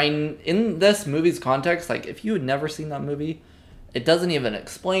 But right in this movie's context, like, if you had never seen that movie, it doesn't even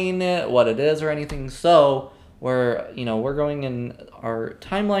explain what it is or anything. So we're going in our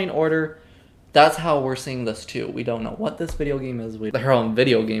timeline order. That's how we're seeing this too. We don't know what this video game is. Their own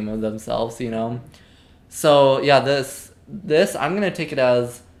video game of themselves, So this I'm gonna take it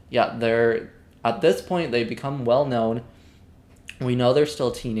as they're at this point they become well known. We know they're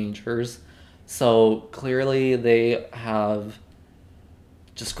still teenagers. So clearly they have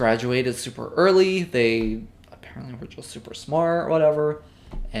just graduated super early. They apparently were just super smart or whatever,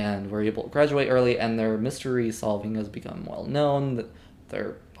 and were able to graduate early, and their mystery solving has become well known.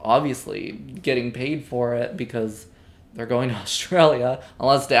 They're obviously getting paid for it because they're going to Australia,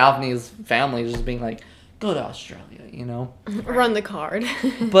 unless Daphne's family is just being like, go to Australia, Run the card.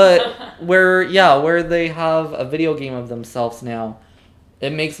 But where they have a video game of themselves now,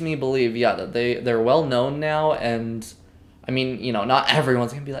 it makes me believe, that they're well known now, and I mean, not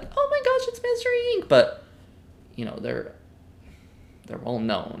everyone's gonna be like, oh my gosh, it's Mystery Inc. But they're well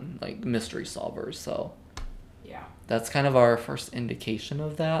known, like mystery solvers. So that's kind of our first indication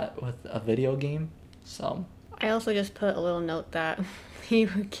of that with a video game. So I also just put a little note that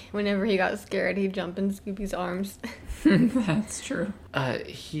whenever he got scared, he'd jump in Scooby's arms. That's true.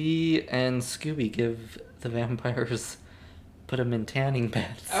 He and Scooby give the vampires, put them in tanning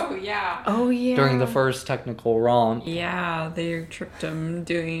beds. Oh, yeah. Oh, yeah. During the first technical romp. Yeah, they tricked him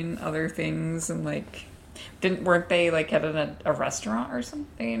doing other things and weren't they at a restaurant or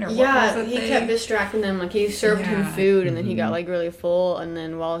something? Or yeah, what was it he kept distracting them. Like he served him food and then he got really full, and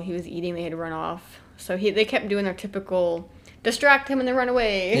then while he was eating they had run off. So they kept doing their typical distract him and then run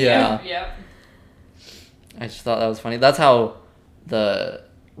away. Yeah. Yep. I just thought that was funny. That's how the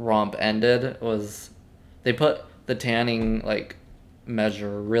romp ended, was they put the tanning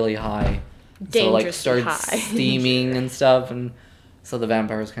measure really high, So like Dangerously started high. steaming and stuff, and so the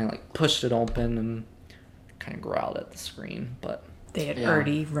vampires kind of like pushed it open and kind of growled at the screen. But They had Yeah.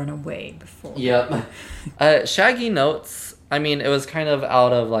 already run away before. yep. Shaggy notes. I mean, it was kind of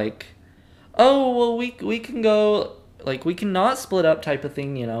out of like, oh well, we can go, like we can not split up type of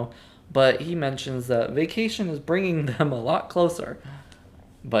thing, you know. But he mentions that vacation is bringing them a lot closer.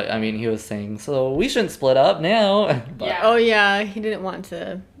 But I mean, he was saying, so we shouldn't split up now. But, Yeah. Oh yeah, he didn't want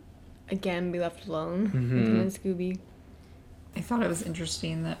to again be left alone with Mhm. him and Scooby. I thought it was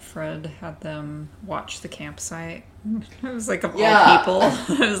interesting that Fred had them watch the campsite. I was like, of Yeah. all people,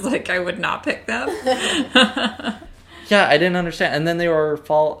 I was like, I would not pick them. Yeah, I didn't understand. And then they They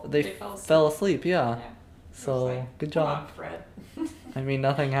fell asleep. fell asleep. Yeah. I was So like, good "Come job. on, Fred." I mean,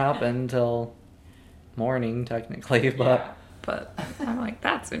 nothing happened until morning technically, but. Yeah. But I'm like,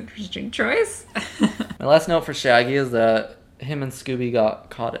 that's an interesting choice. My last note for Shaggy is that him and Scooby got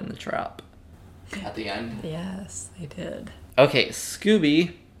caught in the trap at the end. Yes, they did. Okay,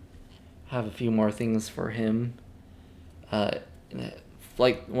 Scooby. Have a few more things for him.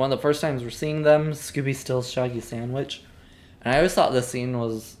 Like one of the first times we're seeing them, Scooby steals Shaggy's sandwich, and I always thought this scene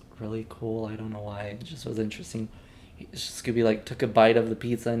was really cool. I don't know why, it just was interesting. Scooby like took a bite of the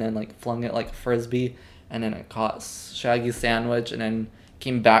pizza and then like flung it like a frisbee, and then it caught Shaggy's sandwich, and then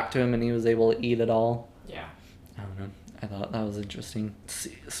came back to him, and he was able to eat it all. Yeah. I don't know. I thought that was interesting.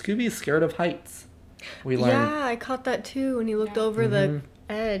 Scooby's scared of heights. We learned. Yeah, I caught that too when he looked over the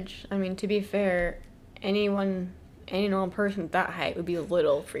edge. I mean, to be fair, any normal person at that height would be a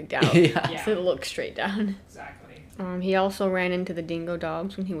little freaked out. Yeah. So look straight down. Exactly. He also ran into the dingo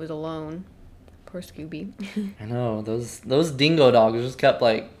dogs when he was alone. Poor Scooby. I know those dingo dogs just kept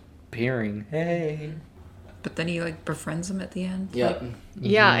like peering. Hey. But then he like befriends them at the end. Yep. Like,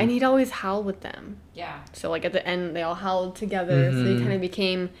 Yeah, and he'd always howl with them. yeah. So like at the end, they all howled together. So he kind of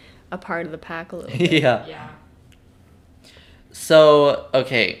became a part of the pack a little bit. Yeah. Yeah. So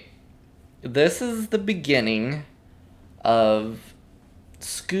okay, this is the beginning of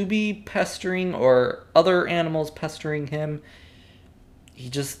Scooby pestering or other animals pestering him. He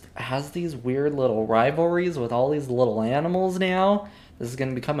just has these weird little rivalries with all these little animals now. This is going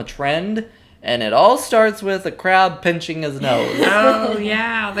to become a trend. And it all starts with a crab pinching his nose. Oh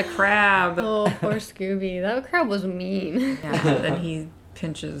yeah, the crab. Oh, poor Scooby. That crab was mean. Yeah. Then he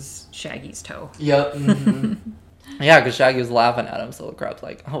pinches Shaggy's toe. Yep. Yeah, because Shaggy was laughing at him, so the crab's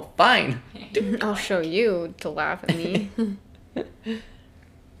like, oh, fine. I'll show you to laugh at me.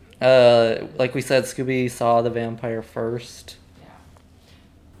 Like we said, Scooby saw the vampire first.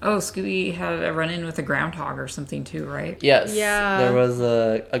 Oh, Scooby had a run-in with a groundhog or something too, right? Yes. Yeah. There was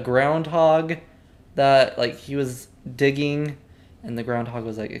a groundhog that, like, he was digging, and the groundhog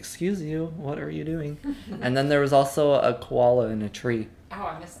was like, excuse you, what are you doing? And then there was also a koala in a tree Oh,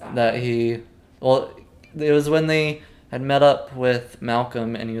 I missed that. that he... Well, it was when they had met up with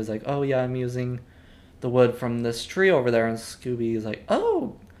Malcolm, and he was like, oh, yeah, I'm using the wood from this tree over there. And Scooby's like,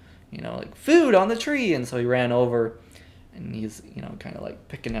 oh, like, food on the tree. And so he ran over, and he's, kind of like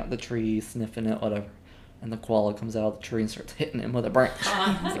picking out the tree, sniffing it, whatever. And the koala comes out of the tree and starts hitting him with a branch.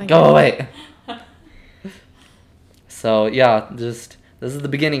 He's like, go away. So, yeah, this is the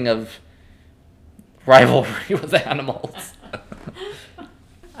beginning of rivalry with animals.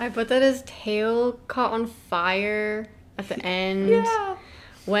 I bet that his tail caught on fire at the end. Yeah.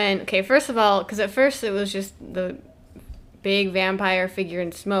 Okay, first of all, because at first it was just the big vampire figure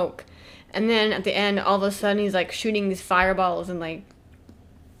in smoke. And then at the end, all of a sudden, he's like shooting these fireballs and like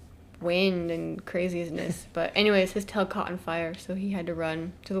wind and craziness. But anyways, his tail caught on fire, so he had to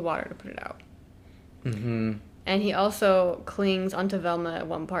run to the water to put it out. Mm-hmm. And he also clings onto Velma at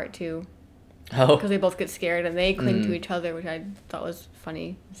one part too, Oh. because they both get scared and they cling to each other, which I thought was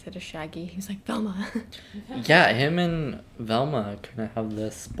funny. Instead of Shaggy, he's like Velma. Yeah, him and Velma kind of have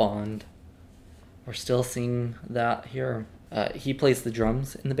this bond. We're still seeing that here. He plays the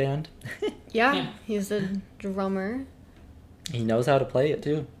drums in the band. Yeah, he's a drummer. He knows how to play it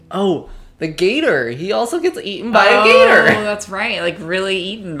too. Oh, the gator! He also gets eaten by a gator. Oh, that's right. Like really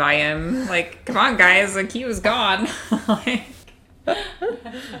eaten by him. Like, come on, guys. Like he was gone. Like,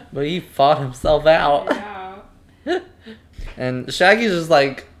 But he fought himself out. yeah. And Shaggy's just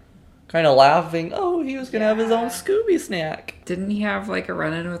like kind of laughing. Oh, he was gonna have his own Yeah. Scooby snack. Didn't he have like a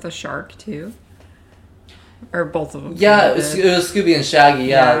run-in with a shark too? Or both of them? Yeah, it was Scooby and Shaggy.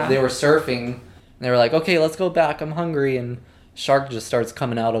 Yeah, Yeah. they were surfing. And they were like, okay, let's go back. I'm hungry. And Shark just starts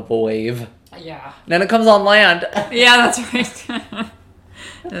coming out of a wave. Yeah. And then it comes on land. Yeah, that's right.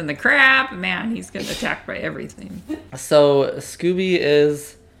 And then the crab, man, he's getting attacked by everything. So Scooby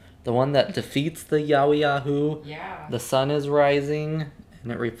is the one that defeats the Yowie Yahoo. Yeah. The sun is rising,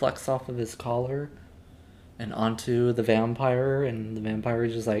 and it reflects off of his collar and onto the vampire, and the vampire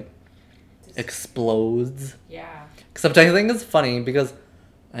just like explodes. Yeah. Except I think it's funny because,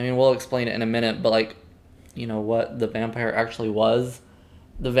 I mean, we'll explain it in a minute, but like, you know what the vampire actually was?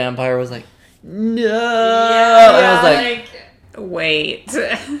 The vampire was like, no! And I was like, wait.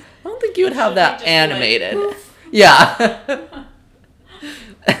 I don't think you would have that Just animated. like, Yeah.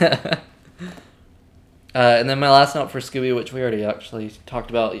 And then my last note for Scooby, which we already actually talked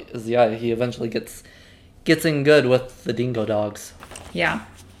about, is he eventually gets in good with the dingo dogs. Yeah.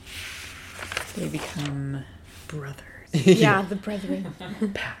 They become brothers. Yeah, the brethren.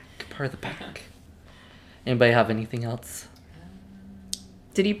 Part of the pack. Anybody have anything else?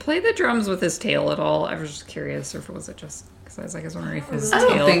 Did he play the drums with his tail at all? I was just curious, or if it was just because I was wondering if his I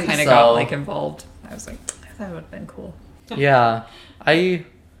don't tail think kind of so. got like involved. I was like, that would have been cool. Yeah, I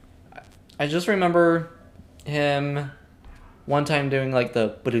just remember him one time doing like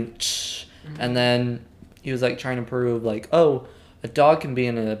the ba-doom-tsh, and then he was like trying to prove like, oh, a dog can be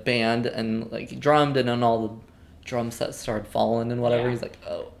in a band, and like he drummed, and then all the drum sets started falling and whatever. Yeah. He's like,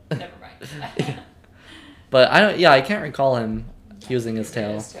 oh. Never mind. But I can't recall him using his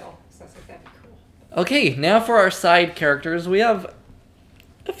tail. His tail. So that's like, that'd be cool. Okay, now for our side characters, we have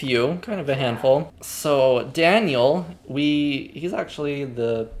a few, kind of a handful. So Daniel, he's actually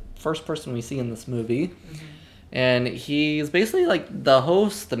the first person we see in this movie. And he's basically like the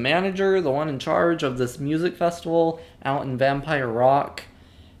host, the manager, the one in charge of this music festival out in Vampire Rock.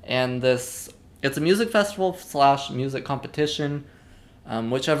 And it's a music festival / music competition.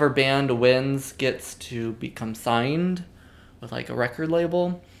 Whichever band wins gets to become signed with like a record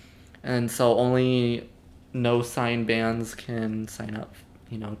label. And so only no signed bands can sign up,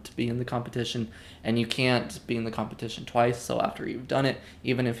 to be in the competition. And you can't be in the competition twice. So after you've done it,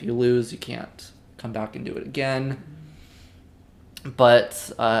 even if you lose, you can't come back and do it again.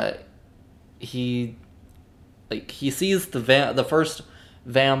 But he sees the first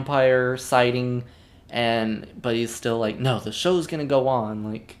vampire sighting, but he's still like, no, the show's gonna go on,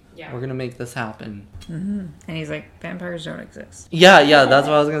 like, Yeah. we're gonna make this happen. And he's like, vampires don't exist. Yeah, that's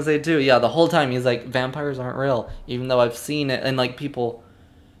what I was gonna say too. Yeah, the whole time he's like, vampires aren't real, even though I've seen it. And like people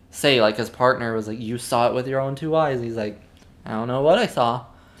say, like, his partner was like, you saw it with your own 2 eyes. He's like, I don't know what I saw.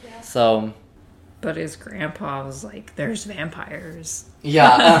 Yeah. So But his grandpa was like, there's vampires.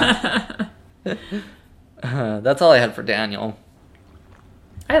 yeah. That's all I had for Daniel.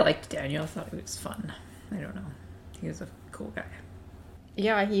 I liked Daniel. I thought he was fun. I don't know. He was a cool guy.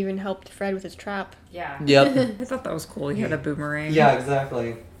 Yeah, he even helped Fred with his trap. Yeah. Yep. I thought that was cool. He had a boomerang. Yeah,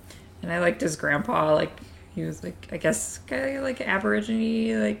 exactly. And I liked his grandpa. Like, he was like, I guess, kind of like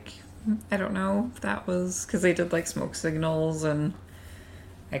Aborigine. Like, I don't know if that was because they did like smoke signals, and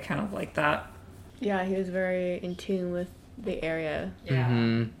I kind of like that. Yeah, he was very in tune with the area. Yeah.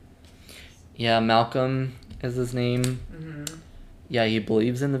 Mm-hmm. Yeah, Malcolm is his name. Mm-hmm. Yeah, he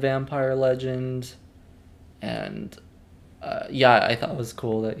believes in the vampire legend. And, I thought it was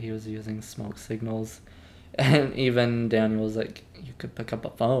cool that he was using smoke signals. And even Daniel was like, you could pick up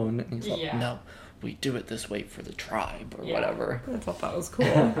a phone. And he's like, Yeah. no, we do it this way for the tribe or Yeah. whatever. I thought that was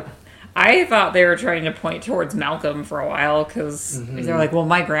cool. I thought they were trying to point towards Malcolm for a while because they're like, well,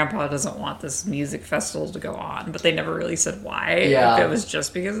 my grandpa doesn't want this music festival to go on, but they never really said why. Yeah. If it was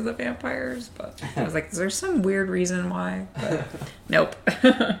just because of the vampires. But I was like, is there some weird reason why? But nope.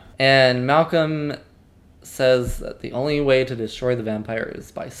 And Malcolm says that the only way to destroy the vampire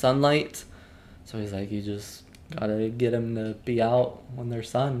is by sunlight. So he's like, you just gotta get him to be out when there's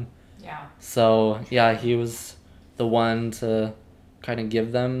sun. Yeah. So, yeah, he was the one to kind of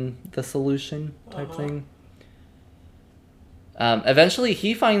give them the solution type thing. Eventually,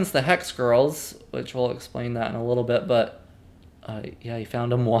 he finds the Hex Girls, which we'll explain that in a little bit, but he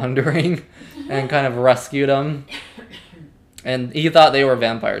found them wandering and kind of rescued them. And he thought they were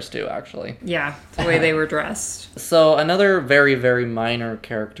vampires too, actually. Yeah, the way they were dressed. So, another very, very minor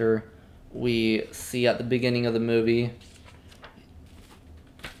character we see at the beginning of the movie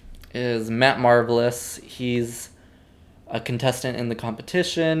is Matt Marvelous. He's a contestant in the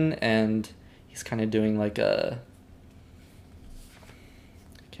competition, and he's kind of doing like I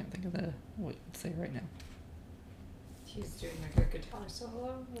can't think of what to say right now. He's doing like a guitar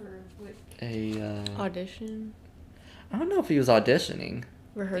solo or what? Audition, I don't know if he was auditioning.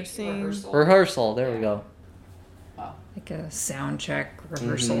 rehearsing. Rehearsal, there we go. Wow. Like a sound check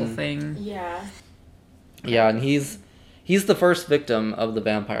rehearsal thing. Yeah. Yeah, and he's the first victim of the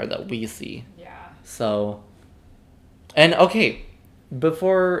vampire that we see. Yeah. So, and I just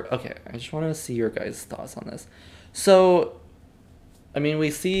want to see your guys' thoughts on this. So, I mean,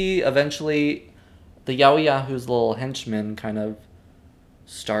 we see eventually the Yowie Yahoo's little henchman kind of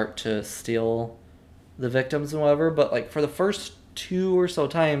start to steal the victims and whatever. But like for the first 2 or so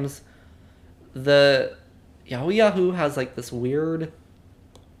times, the Yahoo Yahoo has like this weird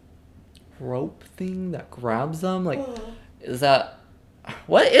rope thing that grabs them. Like,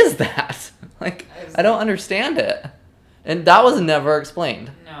 what is that? Like, I don't understand it. And that was never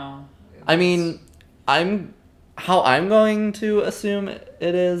explained. No. I mean, how I'm going to assume it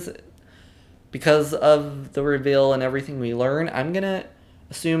is, because of the reveal and everything we learn, I'm gonna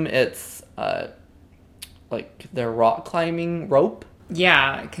assume it's like their rock climbing rope.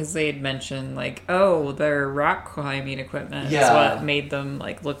 Yeah, because they had mentioned, like, oh, their rock climbing equipment is Yeah. what made them,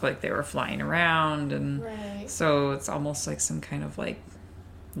 like, look like they were flying around. And Right. so it's almost like some kind of, like,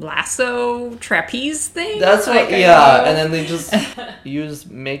 lasso trapeze thing. That's Like, what, yeah. And then they just use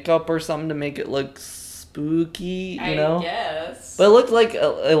makeup or something to make it look spooky, you know? guess. But it looked like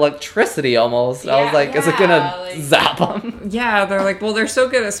electricity almost. I was Yeah, like, is it yeah, gonna like- zap them? Yeah, they're like, well, they're so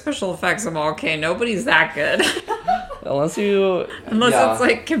good at special effects. I'm all, okay, nobody's that good. Unless you... Unless yeah. it's,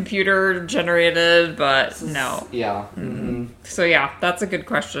 like, computer generated, but no. Yeah. Mm-hmm. So, yeah, that's a good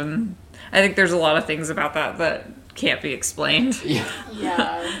question. I think there's a lot of things about that can't be explained. Yeah.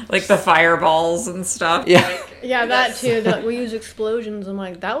 Yeah. Like the fireballs and stuff. Yeah. Yeah, that too. They're like, we use explosions. I'm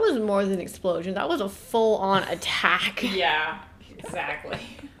like, that was more than explosion. That was a full-on attack. Yeah, exactly.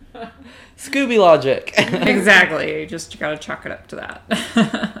 Scooby logic. Exactly. You just gotta chalk it up to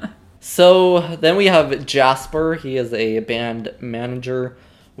that. So then we have Jasper. He is a band manager.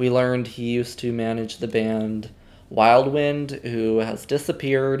 We learned he used to manage the band Wildwind, who has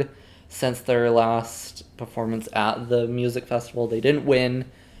disappeared since their last performance at the music festival. They didn't win,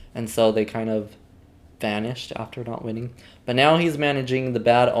 and so they kind of vanished after not winning. But now he's managing the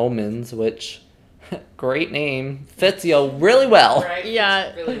Bad Omens, which, great name, fits you really well. Right?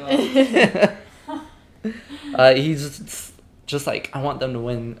 Yeah. Really well. He's just like, I want them to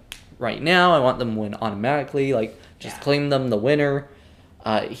win right now. I want them to win automatically. Like, just Yeah. claim them the winner.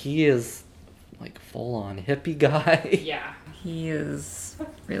 He is like full on hippie guy. Yeah. He is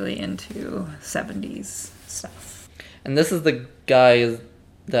really into 70s stuff. And this is the guy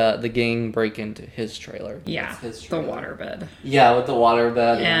that the gang break into his trailer. Yeah. That's his The trailer. waterbed. Yeah, with the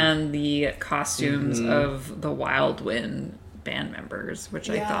waterbed. And the costumes Mhm. of the Wildwind band members, which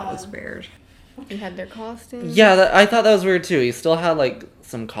I thought was weird. They had their costumes. Yeah, I thought that was weird too. He still had like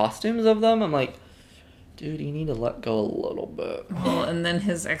some costumes of them. I'm like, dude, you need to let go a little bit. Well, and then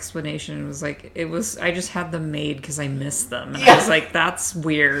his explanation was like, I just had them made because I missed them. And I was like, that's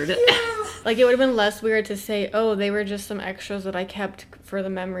weird. Like, it would have been less weird to say, oh, they were just some extras that I kept for the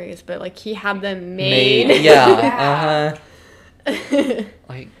memories, but, like, he had them made. Yeah. Uh-huh.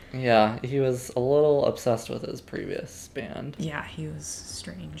 Like, yeah, he was a little obsessed with his previous band. Yeah, he was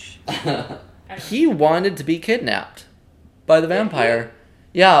strange. He wanted to be kidnapped by the vampire.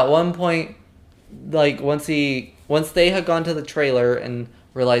 Yeah, at one point, like, once they had gone to the trailer and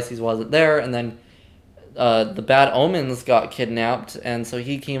realized he wasn't there, and then the Bad Omens got kidnapped, and so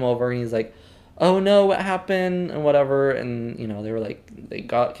he came over and he's like, oh no, what happened, and whatever, and, you know, they were like, they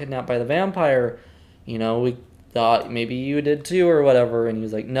got kidnapped by the vampire, you know, we thought maybe you did too, or whatever, and he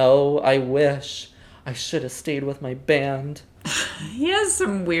was like, no, I wish I should have stayed with my band. He has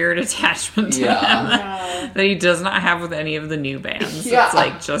some weird attachment to Yeah. them that he does not have with any of the new bands. Yeah. It's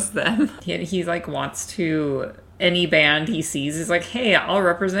like just them. He like wants to, any band he sees, he's like, hey, I'll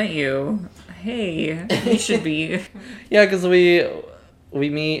represent you. Hey, he should be. Yeah, because we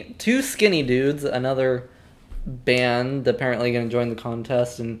meet two skinny dudes, another band apparently going to join the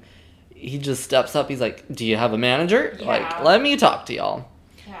contest, and he just steps up. He's like, do you have a manager? Yeah. Like, let me talk to y'all.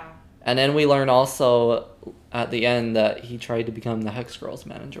 Yeah. And then we learn also at the end that he tried to become the Hex Girls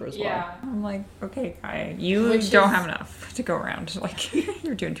manager as well. I'm like, okay, guy, you Which don't is- have enough to go around. Like,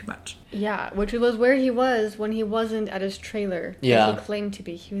 you're doing too much. Yeah, which was where he was when he wasn't at his trailer. that Yeah. He claimed to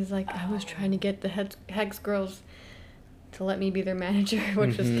be. He was like, I was trying to get the Hex girls to let me be their manager,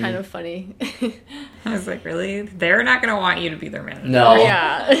 which was kind of funny. I was like, really? They're not going to want you to be their manager. No,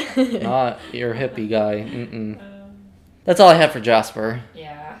 Yeah. not your hippie guy. Mm-mm. That's all I have for Jasper.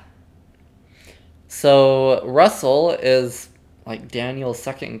 Yeah. So Russell is like Daniel's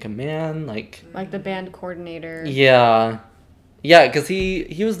second in command, like. Like the band coordinator. Yeah. Yeah, because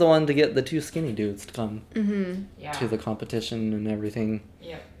he was the one to get the two skinny dudes to come Mm-hmm. Yeah. to the competition and everything.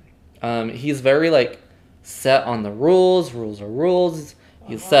 Yeah. He's very, like, set on the rules. Rules are rules.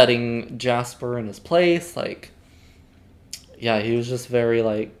 He's setting Jasper in his place. Like, yeah, he was just very,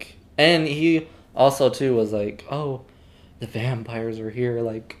 like... And he also, too, was like, oh, the vampires are here.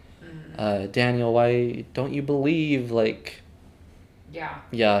 Like, Daniel, why don't you believe? Like... Yeah.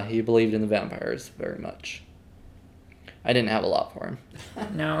 Yeah, he believed in the vampires very much. I didn't have a lot for him.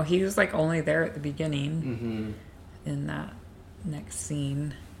 No, he was like only there at the beginning Mm-hmm. in that next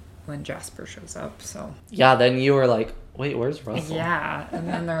scene when Jasper shows up. So Yeah, then you were like, wait, where's Russell? yeah, and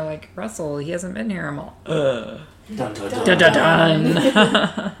then they're like, Russell, he hasn't been here. I'm all, Dun, dun, dun. dun dun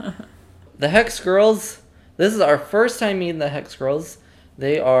dun. The Hex Girls. This is our first time meeting the Hex Girls.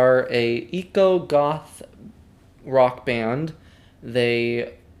 They are a eco-goth rock band.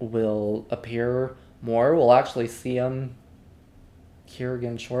 They will appear more. We'll actually see them here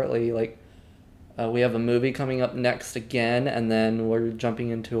again shortly. Like, we have a movie coming up next again, and then we're jumping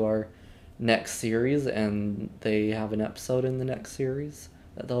into our next series, and they have an episode in the next series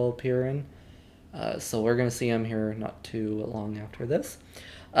that they'll appear in. So we're going to see them here not too long after this.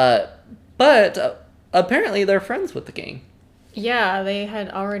 But apparently they're friends with the gang. Yeah, they had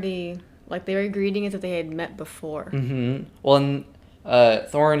already, like, they were greeting as if they had met before. Mm-hmm. Well, and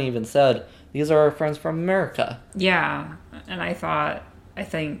Thorin even said, these are our friends from America. Yeah, and I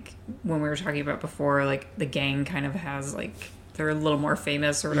think when we were talking about before, like, the gang kind of has, like, they're a little more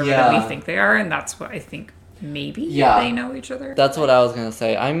famous or whatever than Yeah. we think they are, and that's what I think maybe Yeah. they know each other. That's what I was going to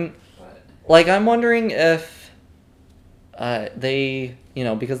say. I'm wondering if they,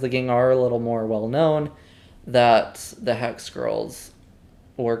 because the gang are a little more well-known, that the Hex Girls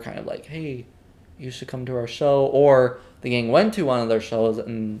were kind of like, hey, you should come to our show. Or the gang went to one of their shows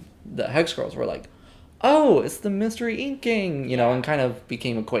and the Hex Girls were like, oh, it's the Mystery Inc. gang, and kind of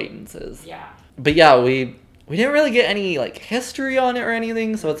became acquaintances. Yeah. But yeah, we didn't really get any, like, history on it or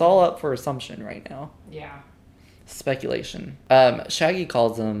anything, so it's all up for assumption right now. Yeah. Speculation. Shaggy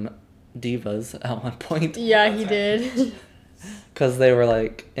calls them divas at one point. Yeah, he did. Because they were,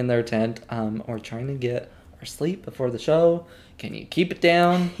 like, in their tent, we're trying to get our sleep before the show. Can you keep it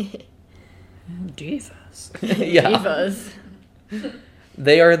down? Jesus. Yeah. Divas.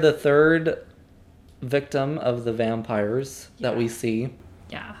 They are the third victim of the vampires that we Yeah. see.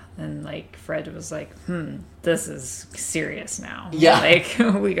 Yeah, and like Fred was like, this is serious now. Yeah. Like,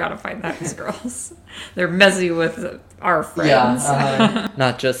 we gotta find those girls. They're messy with our friends.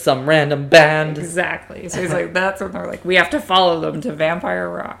 Not just some random band. Exactly. So he's like, that's when they're like, we have to follow them to Vampire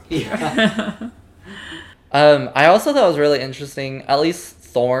Rock. Yeah. I also thought it was really interesting, at least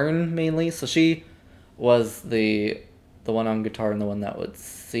Thorn mainly. So she was the one on guitar and the one that would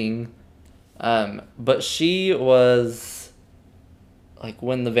sing. But she was, like,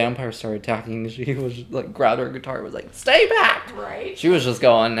 when the vampires started attacking, she was like, grabbed her guitar and was like, stay back! Right. She was just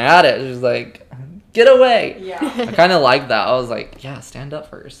going at it. She was like, get away! Yeah. I kind of liked that. I was like, yeah, stand up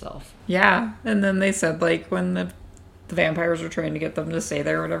for yourself. Yeah, and then they said, like, when the vampires were trying to get them to stay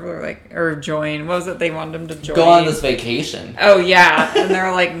there or whatever, they're like, or join. What was it? They wanted them to join. Go on this vacation. Oh, yeah. And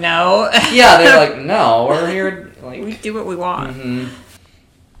they're like, no. Yeah, they're like, no, we're here. Like, we do what we want. mhm.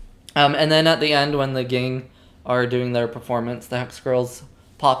 And then at the end, when the gang are doing their performance, the Hex Girls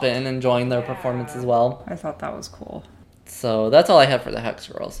pop in and join their performance as well. I thought that was cool. So that's all I have for the Hex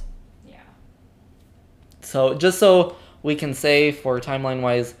Girls. Yeah. So just so we can say, for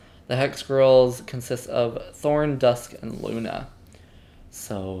timeline-wise, the Hex Girls consist of Thorn, Dusk, and Luna.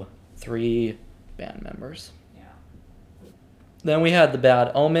 So 3 band members. Yeah. Then we had the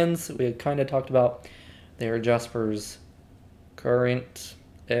Bad Omens. We had kind of talked about. They are Jasper's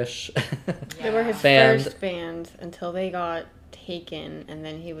current-ish They were his band. first band until they got taken, and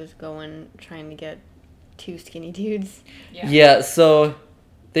then he was trying to get 2 skinny dudes. Yeah, so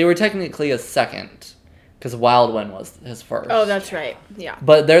they were technically a second, because Wild Wind was his first. Oh, that's right. Yeah.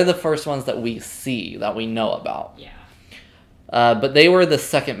 But they're the first ones that we see, that we know about. Yeah. But they were the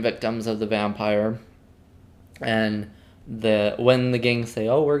second victims of the vampire. And when the gang say,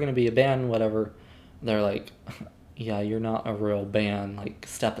 oh, we're going to be a band, whatever, they're like, yeah, you're not a real band. Like,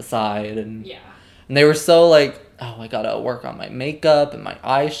 step aside. And they were so like, oh, I got to work on my makeup and my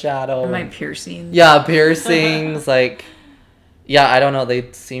eyeshadow. And my piercings. Yeah, piercings. Like, yeah, I don't know.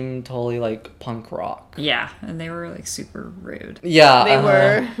 They seemed totally like punk rock. Yeah, and they were like super rude. Yeah. They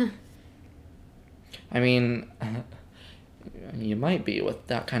were. I mean, you might be with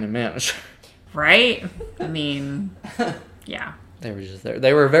that kind of manager. Right? I mean, yeah. They were just there.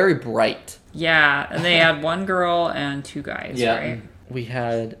 They were very bright. Yeah, and they had 1 girl and 2 guys, right? We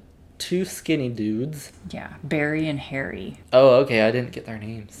had 2 skinny dudes. Yeah, Barry and Harry. Oh, okay. I didn't get their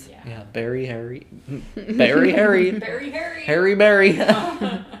names. Yeah, Barry, Harry. Barry, Harry. Barry, Harry. Harry, Barry.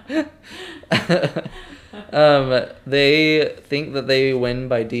 They think that they win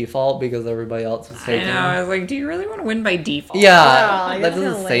by default because everybody else was I taken. know, I was like, do you really want to win by default? Yeah, Wow, that you're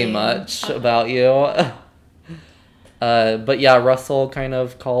doesn't kinda say lame. much about you. But yeah, Russell kind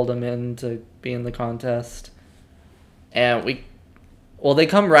of called him in to be in the contest. And they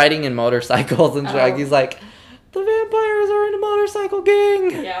come riding in motorcycles, and Shaggy's like, the vampires are in a motorcycle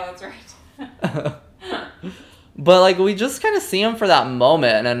gang. Yeah, that's right. But like we just kind of see him for that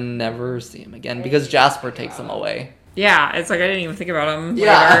moment and then never see him again because Jasper takes him away. Yeah, it's like I didn't even think about them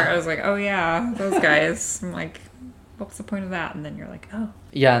Yeah. later. I was like, oh yeah, those guys. I'm like, what's the point of that? And then you're like, oh.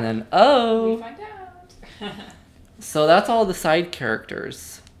 Yeah, and then We find out. so that's all the side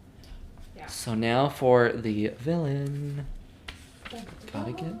characters. Yeah. So now for the villain.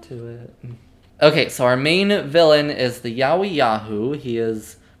 Gotta get to it. Okay, so our main villain is the Yowie Yahoo. He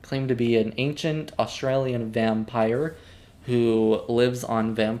is claimed to be an ancient Australian vampire who lives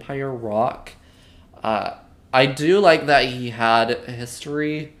on Vampire Rock. I do like that he had a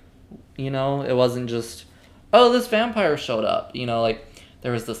history, you know? It wasn't just, oh, this vampire showed up. You know, like,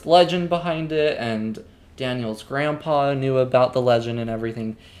 there was this legend behind it, and Daniel's grandpa knew about the legend and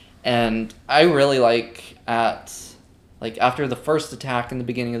everything. And I really like after the first attack in the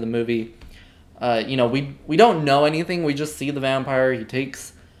beginning of the movie, you know, we don't know anything. We just see the vampire. He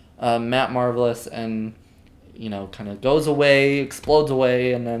takes Matt Marvelous and, you know, kind of goes away, explodes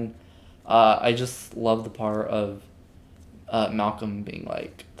away, and then I just love the part of Malcolm being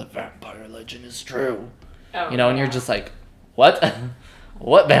like, the vampire legend is true. Oh, You know, and you're just like, what?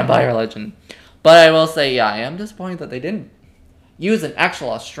 What vampire legend? But I will say, yeah, I am disappointed that they didn't use an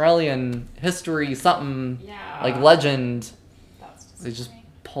actual Australian history, something Yeah. like legend. That's They just disappointing.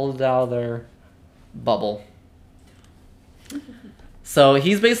 pulled it out of their bubble. So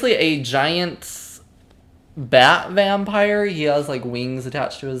he's basically a giant bat vampire. He has like wings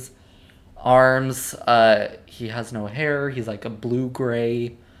attached to his arms. He has no hair. He's like a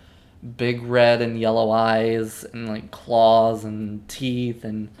blue-gray, big red and yellow eyes, and like claws and teeth,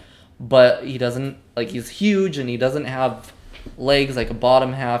 but he doesn't, like, he's huge and he doesn't have legs, like a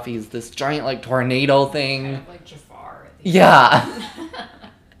bottom half. He's this giant like tornado thing. Kind of like Jafar. At the Yeah.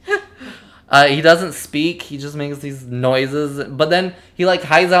 He doesn't speak. He just makes these noises. But then he like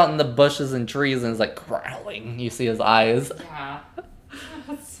hides out in the bushes and trees and is like growling. You see his eyes. Yeah.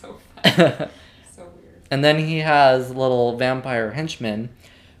 That's so funny. So weird. And then he has little vampire henchmen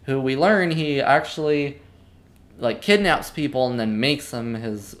who we learn he actually like kidnaps people and then makes them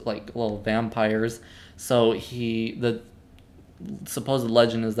his like little vampires. So the supposed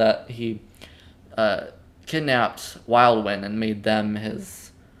legend is that he kidnapped Wildwind and made them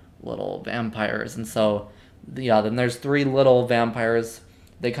his little vampires. And so yeah, then there's 3 little vampires.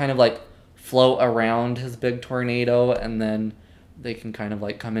 They kind of like float around his big tornado, and then they can kind of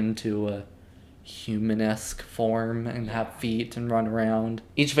like come into a human-esque form and have feet and run around.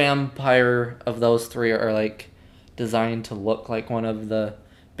 Each vampire of those 3 are like designed to look like one of the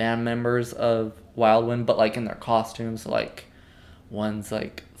band members of Wildwind, but like in their costumes. So like one's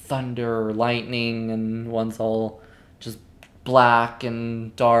like thunder or lightning, and one's all just black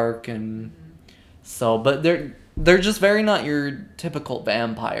and dark, and so, but they're just very not your typical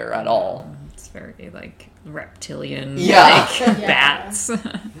vampire at all. It's very like reptilian, Yeah. like Yeah. bats,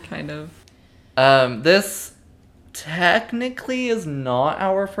 kind of. This technically is not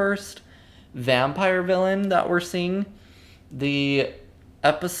our first vampire villain that we're seeing. The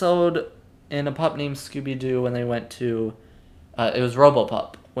episode in A Pup Named Scooby-Doo when they went to, it was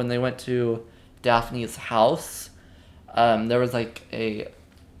Robopup, when they went to Daphne's house, there was like a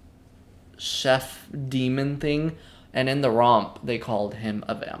chef demon thing, and in the romp they called him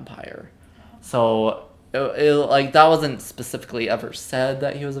a vampire. So like that wasn't specifically ever said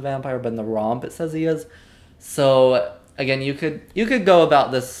that he was a vampire, but in the romp it says he is. So again, you could go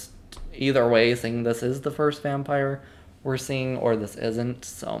about this either way, saying this is the first vampire we're seeing or this isn't.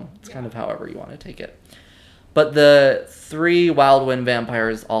 So it's kind of however you want to take it. But the 3 Wildwind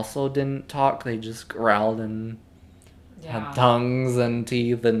vampires also didn't talk. They just growled and had tongues and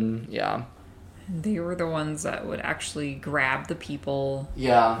teeth, and yeah. They were the ones that would actually grab the people,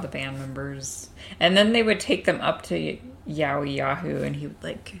 Yeah. the band members, and then they would take them up to Yowie Yahoo, and he would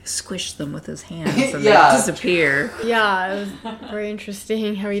like squish them with his hands, and Yeah. they'd disappear. Yeah, it was very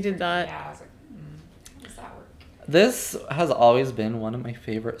interesting how he did that. Yeah, I was like, how does that work? This has always been one of my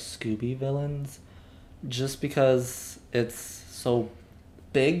favorite Scooby villains, just because it's so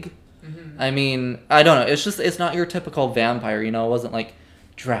big. I mean, I don't know. It's not your typical vampire, you know. It wasn't like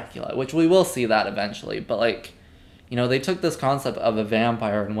Dracula, which we will see that eventually. But like, you know, they took this concept of a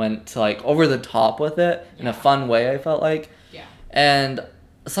vampire and went to like over the top with it in a fun way, I felt like. Yeah. And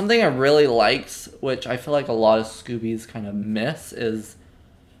something I really liked, which I feel like a lot of Scoobies kind of miss, is,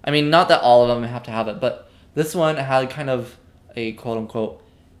 I mean, not that all of them have to have it, but this one had kind of a quote-unquote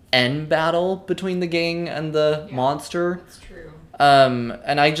end battle between the gang and the monster. That's true.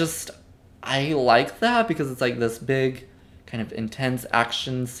 And I like that because it's like this big kind of intense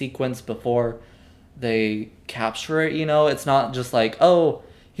action sequence before they capture it, you know? It's not just like, oh,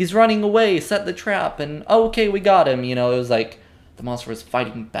 he's running away, set the trap, and oh, okay, we got him, you know? It was like the monster was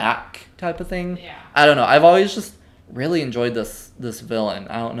fighting back type of thing. Yeah. I don't know. I've always just really enjoyed this villain.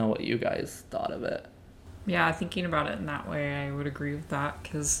 I don't know what you guys thought of it. Yeah, thinking about it in that way, I would agree with that.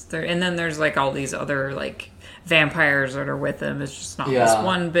 Cause and then there's like all these other like vampires that are with him. It's just not this Yeah.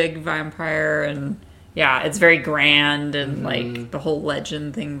 one big vampire, and yeah, it's very grand and like the whole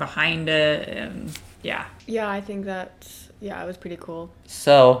legend thing behind it, and yeah. Yeah, I think it was pretty cool.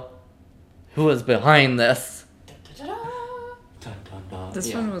 So, who was behind this? Da-da-da-da.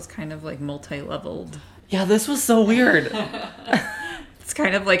 This one was kind of like multi-leveled. Yeah, this was so weird. It's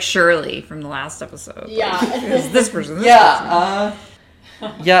kind of like Shirley from the last episode. Yeah. Like, it's this person. This person. Yeah,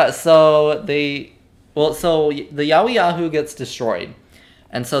 yeah, so the Yowie Yahoo gets destroyed.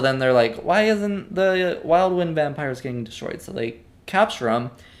 And so then they're like, why isn't the Wild Wind vampires getting destroyed? So they capture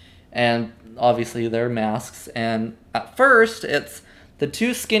them, and obviously they're masks. And at first, it's the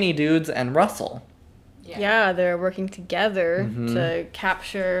two skinny dudes and Russell. Yeah, they're working together Mhm. to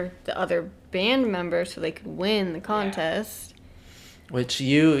capture the other band members so they could win the contest. Which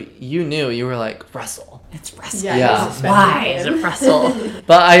you knew. You were like, Russell. It's Russell. Yeah. Why is it Russell?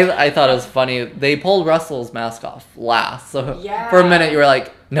 But I thought it was funny. They pulled Russell's mask off last. So Yeah. for a minute, you were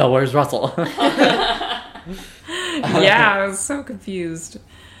like, no, where's Russell? Yeah, I was so confused.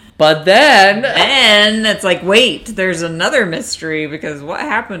 But then... And it's like, wait, there's another mystery because what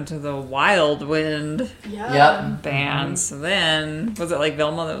happened to the Wild Wind Yep. band? So then, was it like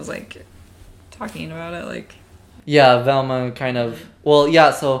Velma that was like talking about it? Like, Yeah, Velma kind of... Well, yeah,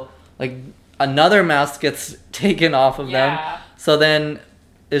 so, like, another mask gets taken off of them. Yeah. So then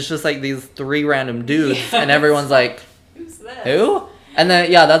it's just, like, these three random dudes. And everyone's like, Who's this? who? And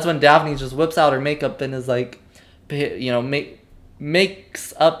then, yeah, that's when Daphne just whips out her makeup and is like, you know,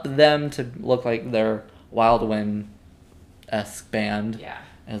 makes up them to look like their Wild Wind-esque band. Yeah.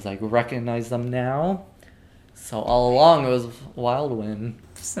 And is like, recognize them now? So all along it was Wild Wind.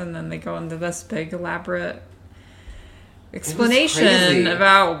 and then they go into this big elaborate crazy. explanation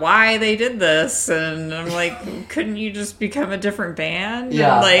about why they did this, and I'm like, couldn't you just become a different band?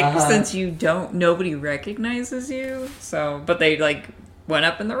 Yeah, And, like, uh-huh. since nobody recognizes you. So, but they like went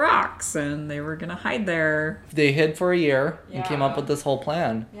up in the rocks and they were gonna hide there. They hid for a year and came up Yeah. with this whole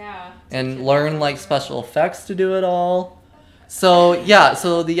plan. Yeah. And learned like special effects to do it all. So yeah,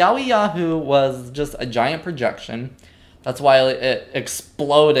 so the Yowie Yahoo was just a giant projection. That's why it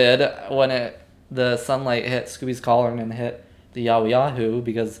exploded when the sunlight hit Scooby's collar and then hit the Yowie Yahoo,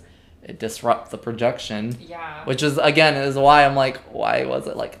 because it disrupts the projection. Yeah. Which is again is why I'm like, why was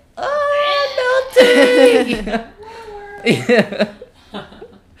it like melting? Yeah.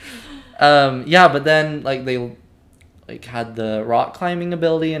 Yeah, but then like they like had the rock climbing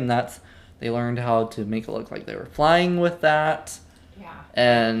ability, and they learned how to make it look like they were flying with that. Yeah.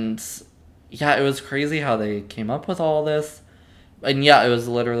 And yeah, it was crazy how they came up with all this. And yeah, it was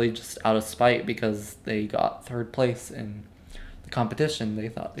literally just out of spite because they got third place in the competition. They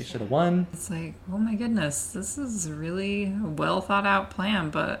thought they should have won. It's like, oh my goodness, this is really a well thought out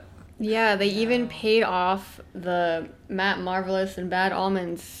plan, but Yeah, they even paid off the Matt Marvelous and Bad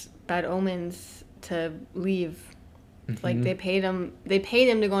Omens to leave. Like they paid him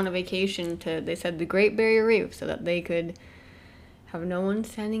to go on a vacation to, they said, the Great Barrier Reef, so that they could have no one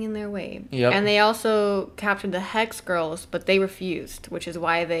standing in their way. Yep. And they also captured the Hex Girls, but they refused, which is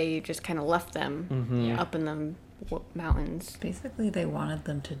why they just kind of left them Mm-hmm. up in the mountains. basically they wanted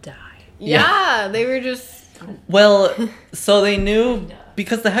them to die. Yeah, they were just... Well, so they knew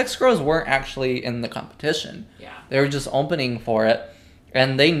because the Hex Girls weren't actually in the competition. Yeah. They were just opening for it,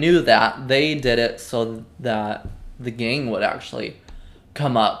 and they knew that. They did it so that the gang would actually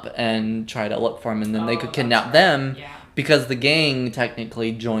come up and try to look for him, and then they Oh, could that's kidnap right. them Yeah. because the gang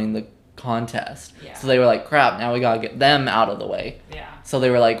technically joined the contest. Yeah. So they were like, crap, now we gotta get them out of the way. Yeah. So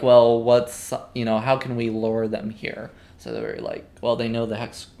they were like, well, how can we lure them here? So they were like, well, they know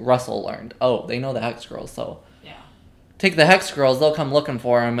Russell learned. Oh, they know the Hex Girls, so Yeah. take the Hex Girls, they'll come looking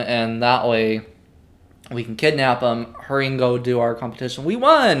for him, and that way we can kidnap them, hurry and go do our competition. We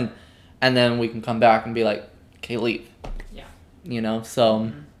won! And then we can come back and be like, okay, leave. Yeah. You know,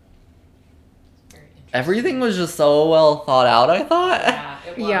 so Very interesting. everything was just so well thought out, I thought. Yeah.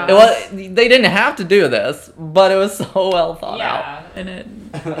 It was. Yeah. It was, they didn't have to do this, but it was so well thought out. Yeah. And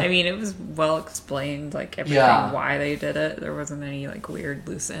it was well explained, like everything, Yeah. why they did it. There wasn't any like weird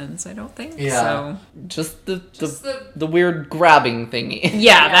loose ends, I don't think. Yeah. So Just the Just the weird grabbing thingy.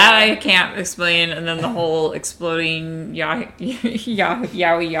 yeah, that I can't explain. And then the whole exploding Yowie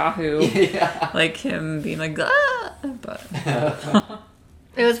Yahoo, Yeah. like him being like, ah! But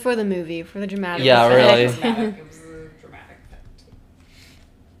It was for the movie, for the dramatic. Yeah, effect. really. It was a dramatic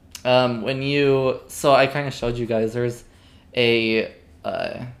effect. So I kind of showed you guys, there's a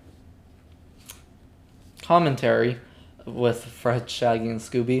commentary with Fred, Shaggy, and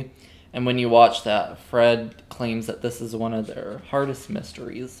Scooby. And when you watch that, Fred claims that this is one of their hardest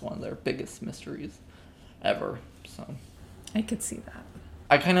mysteries, one of their biggest mysteries ever. So I could see that.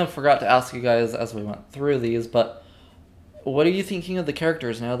 I kind of forgot to ask you guys as we went through these, but what are you thinking of the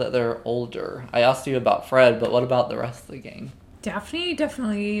characters now that they're older? I asked you about Fred, but what about the rest of the gang? Daphne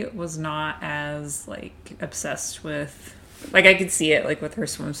definitely was not as like obsessed with, like, I could see it like with her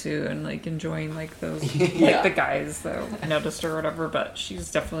swimsuit and like enjoying like those like the guys that noticed her or whatever, but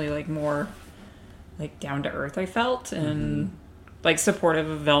she's definitely like more like down to earth, I felt, and like supportive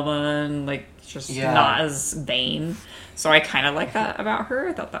of Velma and like just not as vain. So I kind of like that about her.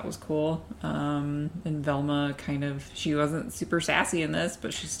 I thought that was cool. And Velma kind of, she wasn't super sassy in this,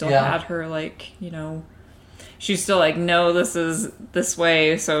 but she still had her like, you know, she's still like, no, this is this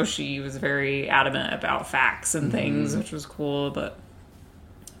way. So she was very adamant about facts and things, which was cool. But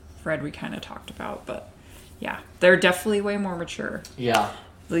Fred, we kind of talked about. But yeah, they're definitely way more mature. Yeah.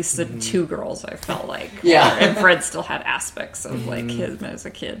 At least the two girls, I felt like. Yeah. And Fred still had aspects of like him as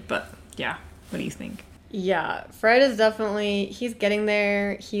a kid. But yeah, what do you think? Yeah, Fred is definitely, he's getting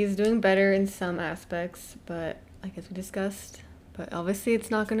there. He's doing better in some aspects, but like as we discussed, but obviously it's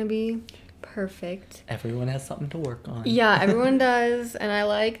not going to be perfect. Everyone has something to work on. Yeah, everyone does, and I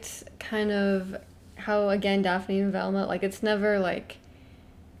liked kind of how, again, Daphne and Velma, like, it's never, like,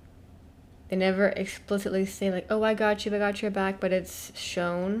 they never explicitly say, like, oh, I got your back, but it's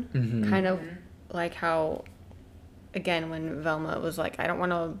shown, kind of like how, again, when Velma was like, I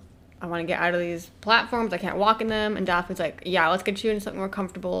want to get out of these platforms, I can't walk in them, and Daphne's like, yeah, let's get you into something more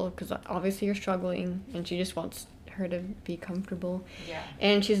comfortable, because obviously you're struggling, and she just wants her to be comfortable. Yeah.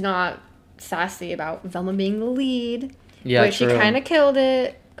 And she's not sassy about Velma being the lead. Yeah, but true. she kind of killed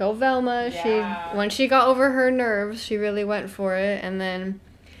it. Go Velma. Yeah. When she got over her nerves, she really went for it. And then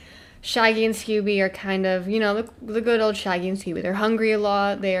Shaggy and Scooby are kind of, you know, the good old Shaggy and Scooby. They're hungry a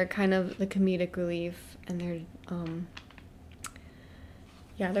lot. They are kind of the comedic relief. And they're,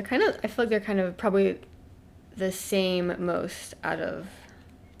 yeah, they're kind of, I feel like they're kind of probably the same most out of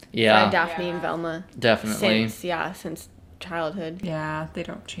Daphne and Velma. Definitely. Since childhood. Yeah, they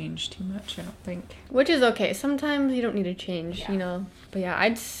don't change too much, I don't think. Which is okay. Sometimes you don't need to change, you know. But yeah,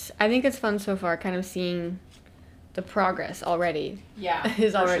 I think it's fun so far, kind of seeing the progress already. Yeah.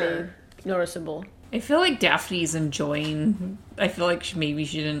 Is for already sure. noticeable. I feel like Daphne's enjoying, I feel like maybe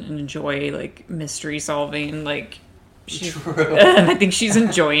she didn't enjoy like mystery solving, like she, True. I think she's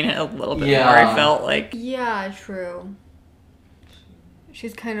enjoying it a little bit more, I felt like. Yeah, true.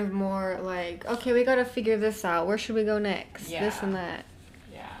 She's kind of more like, okay, we gotta figure this out. Where should we go next? Yeah. This and that.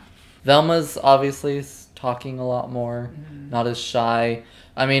 Yeah. Velma's obviously talking a lot more, not as shy.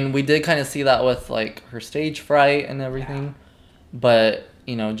 I mean, we did kind of see that with like her stage fright and everything, but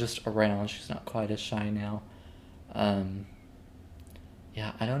you know, just around, she's not quite as shy now.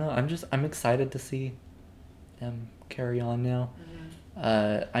 Yeah, I don't know. I'm excited to see them carry on now.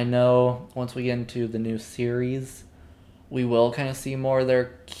 I know once we get into the new series, we will kind of see more of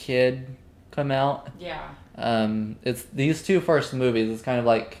their kid come out. Yeah. It's these two first movies. It's kind of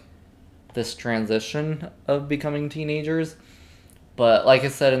like this transition of becoming teenagers. But like I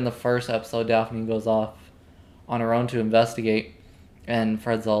said in the first episode, Daphne goes off on her own to investigate, and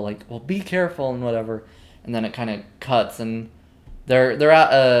Fred's all like, "Well, be careful" and whatever. And then it kind of cuts, and they're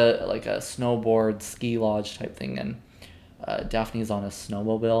at a snowboard ski lodge type thing, and Daphne's on a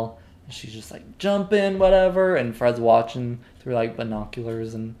snowmobile. She's just like, jump in, whatever, and Fred's watching through like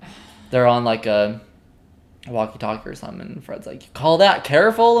binoculars, and they're on like a walkie-talkie or something, and Fred's like, you call that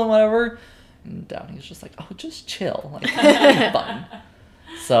careful and whatever, and Daphne's just like, oh, just chill, like, it's fun.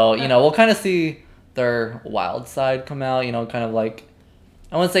 So, you know, we'll kind of see their wild side come out, you know, kind of like,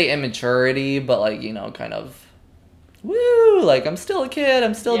 I wouldn't say immaturity, but like, you know, kind of, woo, like, I'm still a kid,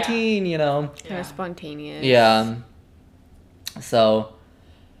 I'm still a teen, you know. Kind of spontaneous. Yeah. So,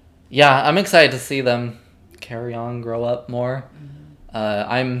 yeah, I'm excited to see them carry on, grow up more.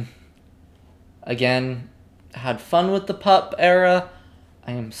 I'm, again, had fun with the pup era.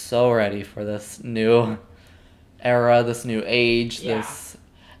 I am so ready for this new era, this new age, this...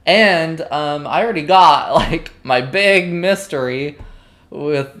 And I already got, like, my big mystery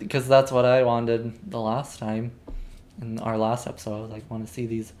with... Because that's what I wanted the last time. In our last episode, I was like, want to see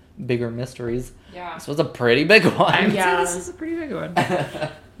these bigger mysteries. Yeah. This was a pretty big one. I would Yeah. say this is a pretty big one.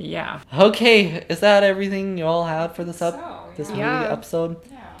 Yeah. Okay, is that everything you all had for this So, this yeah. movie Yeah. episode?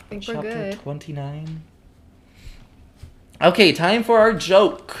 Yeah. I think Chapter we're good. 29. Okay, time for our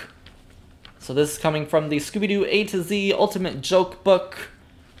joke. So this is coming from the Scooby-Doo A to Z Ultimate Joke Book.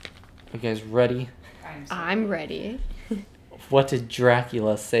 You guys ready? I'm ready. What did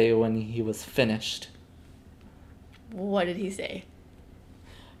Dracula say when he was finished? What did he say?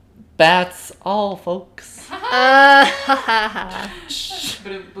 Bats all, folks. That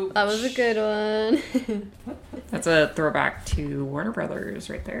Boop. was a good one. That's a throwback to Warner Brothers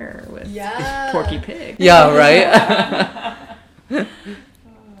right there with Yeah. Porky Pig. Yeah, right?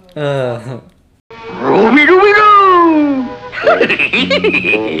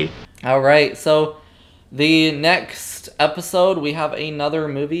 All right, so the next episode, we have another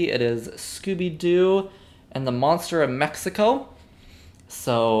movie. It is Scooby-Doo and the Monster of Mexico.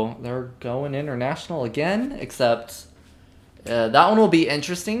 So they're going international again, except that one will be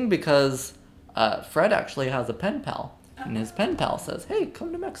interesting because Fred actually has a pen pal. And his pen pal says, hey,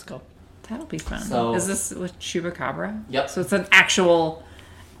 come to Mexico. That'll be fun. So- Is this with Chupacabra? Yep. So it's an actual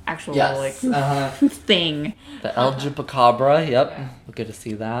Yes. thing. The El Chupacabra, yep. Yeah. We'll get to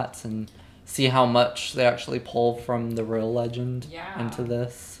see that and see how much they actually pull from the real legend Yeah. into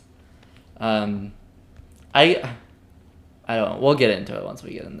this. I don't know. We'll get into it once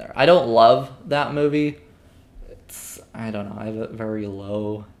we get in there. I don't love that movie. I don't know. I have it very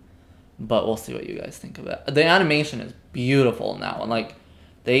low, but we'll see what you guys think of it. The animation is beautiful in that one. Like,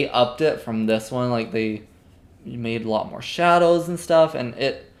 they upped it from this one. Like, they made a lot more shadows and stuff, and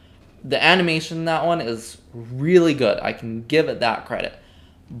the animation in that one is really good. I can give it that credit.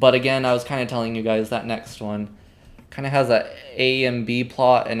 But again, I was kind of telling you guys that next one kind of has a A and B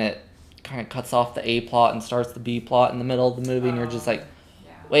plot, and it kind of cuts off the A plot and starts the B plot in the middle of the movie, and you're just like,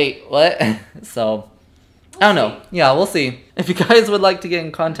 Yeah. wait, what? So, I don't know. Yeah, we'll see. If you guys would like to get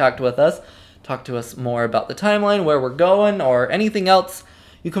in contact with us, talk to us more about the timeline, where we're going, or anything else,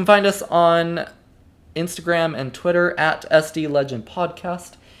 you can find us on Instagram and Twitter at SD Legend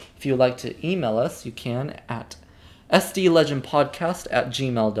Podcast. If you would like to email us, you can at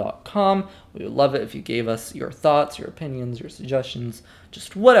sdlegendpodcast@gmail.com. We would love it if you gave us your thoughts, your opinions, your suggestions,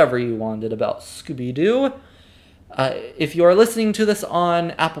 just whatever you wanted about Scooby-Doo. If you are listening to this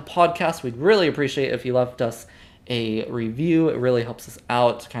on Apple Podcasts, we'd really appreciate if you left us a review. It really helps us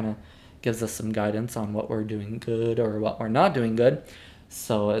out, kind of gives us some guidance on what we're doing good or what we're not doing good.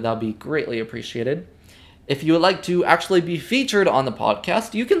 So that'll be greatly appreciated. If you would like to actually be featured on the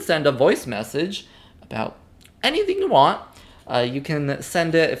podcast, you can send a voice message about anything you want. You can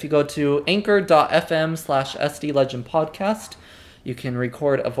send it if you go to anchor.fm/SDLegendPodcast. You can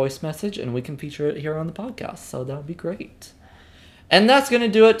record a voice message and we can feature it here on the podcast. So that would be great. And that's going to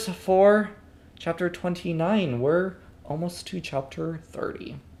do it for chapter 29. We're almost to chapter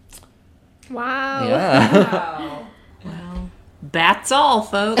 30. Wow. Yeah. Wow. Well, that's all,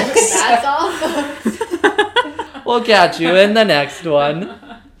 folks. That's all, folks. We'll catch you in the next one.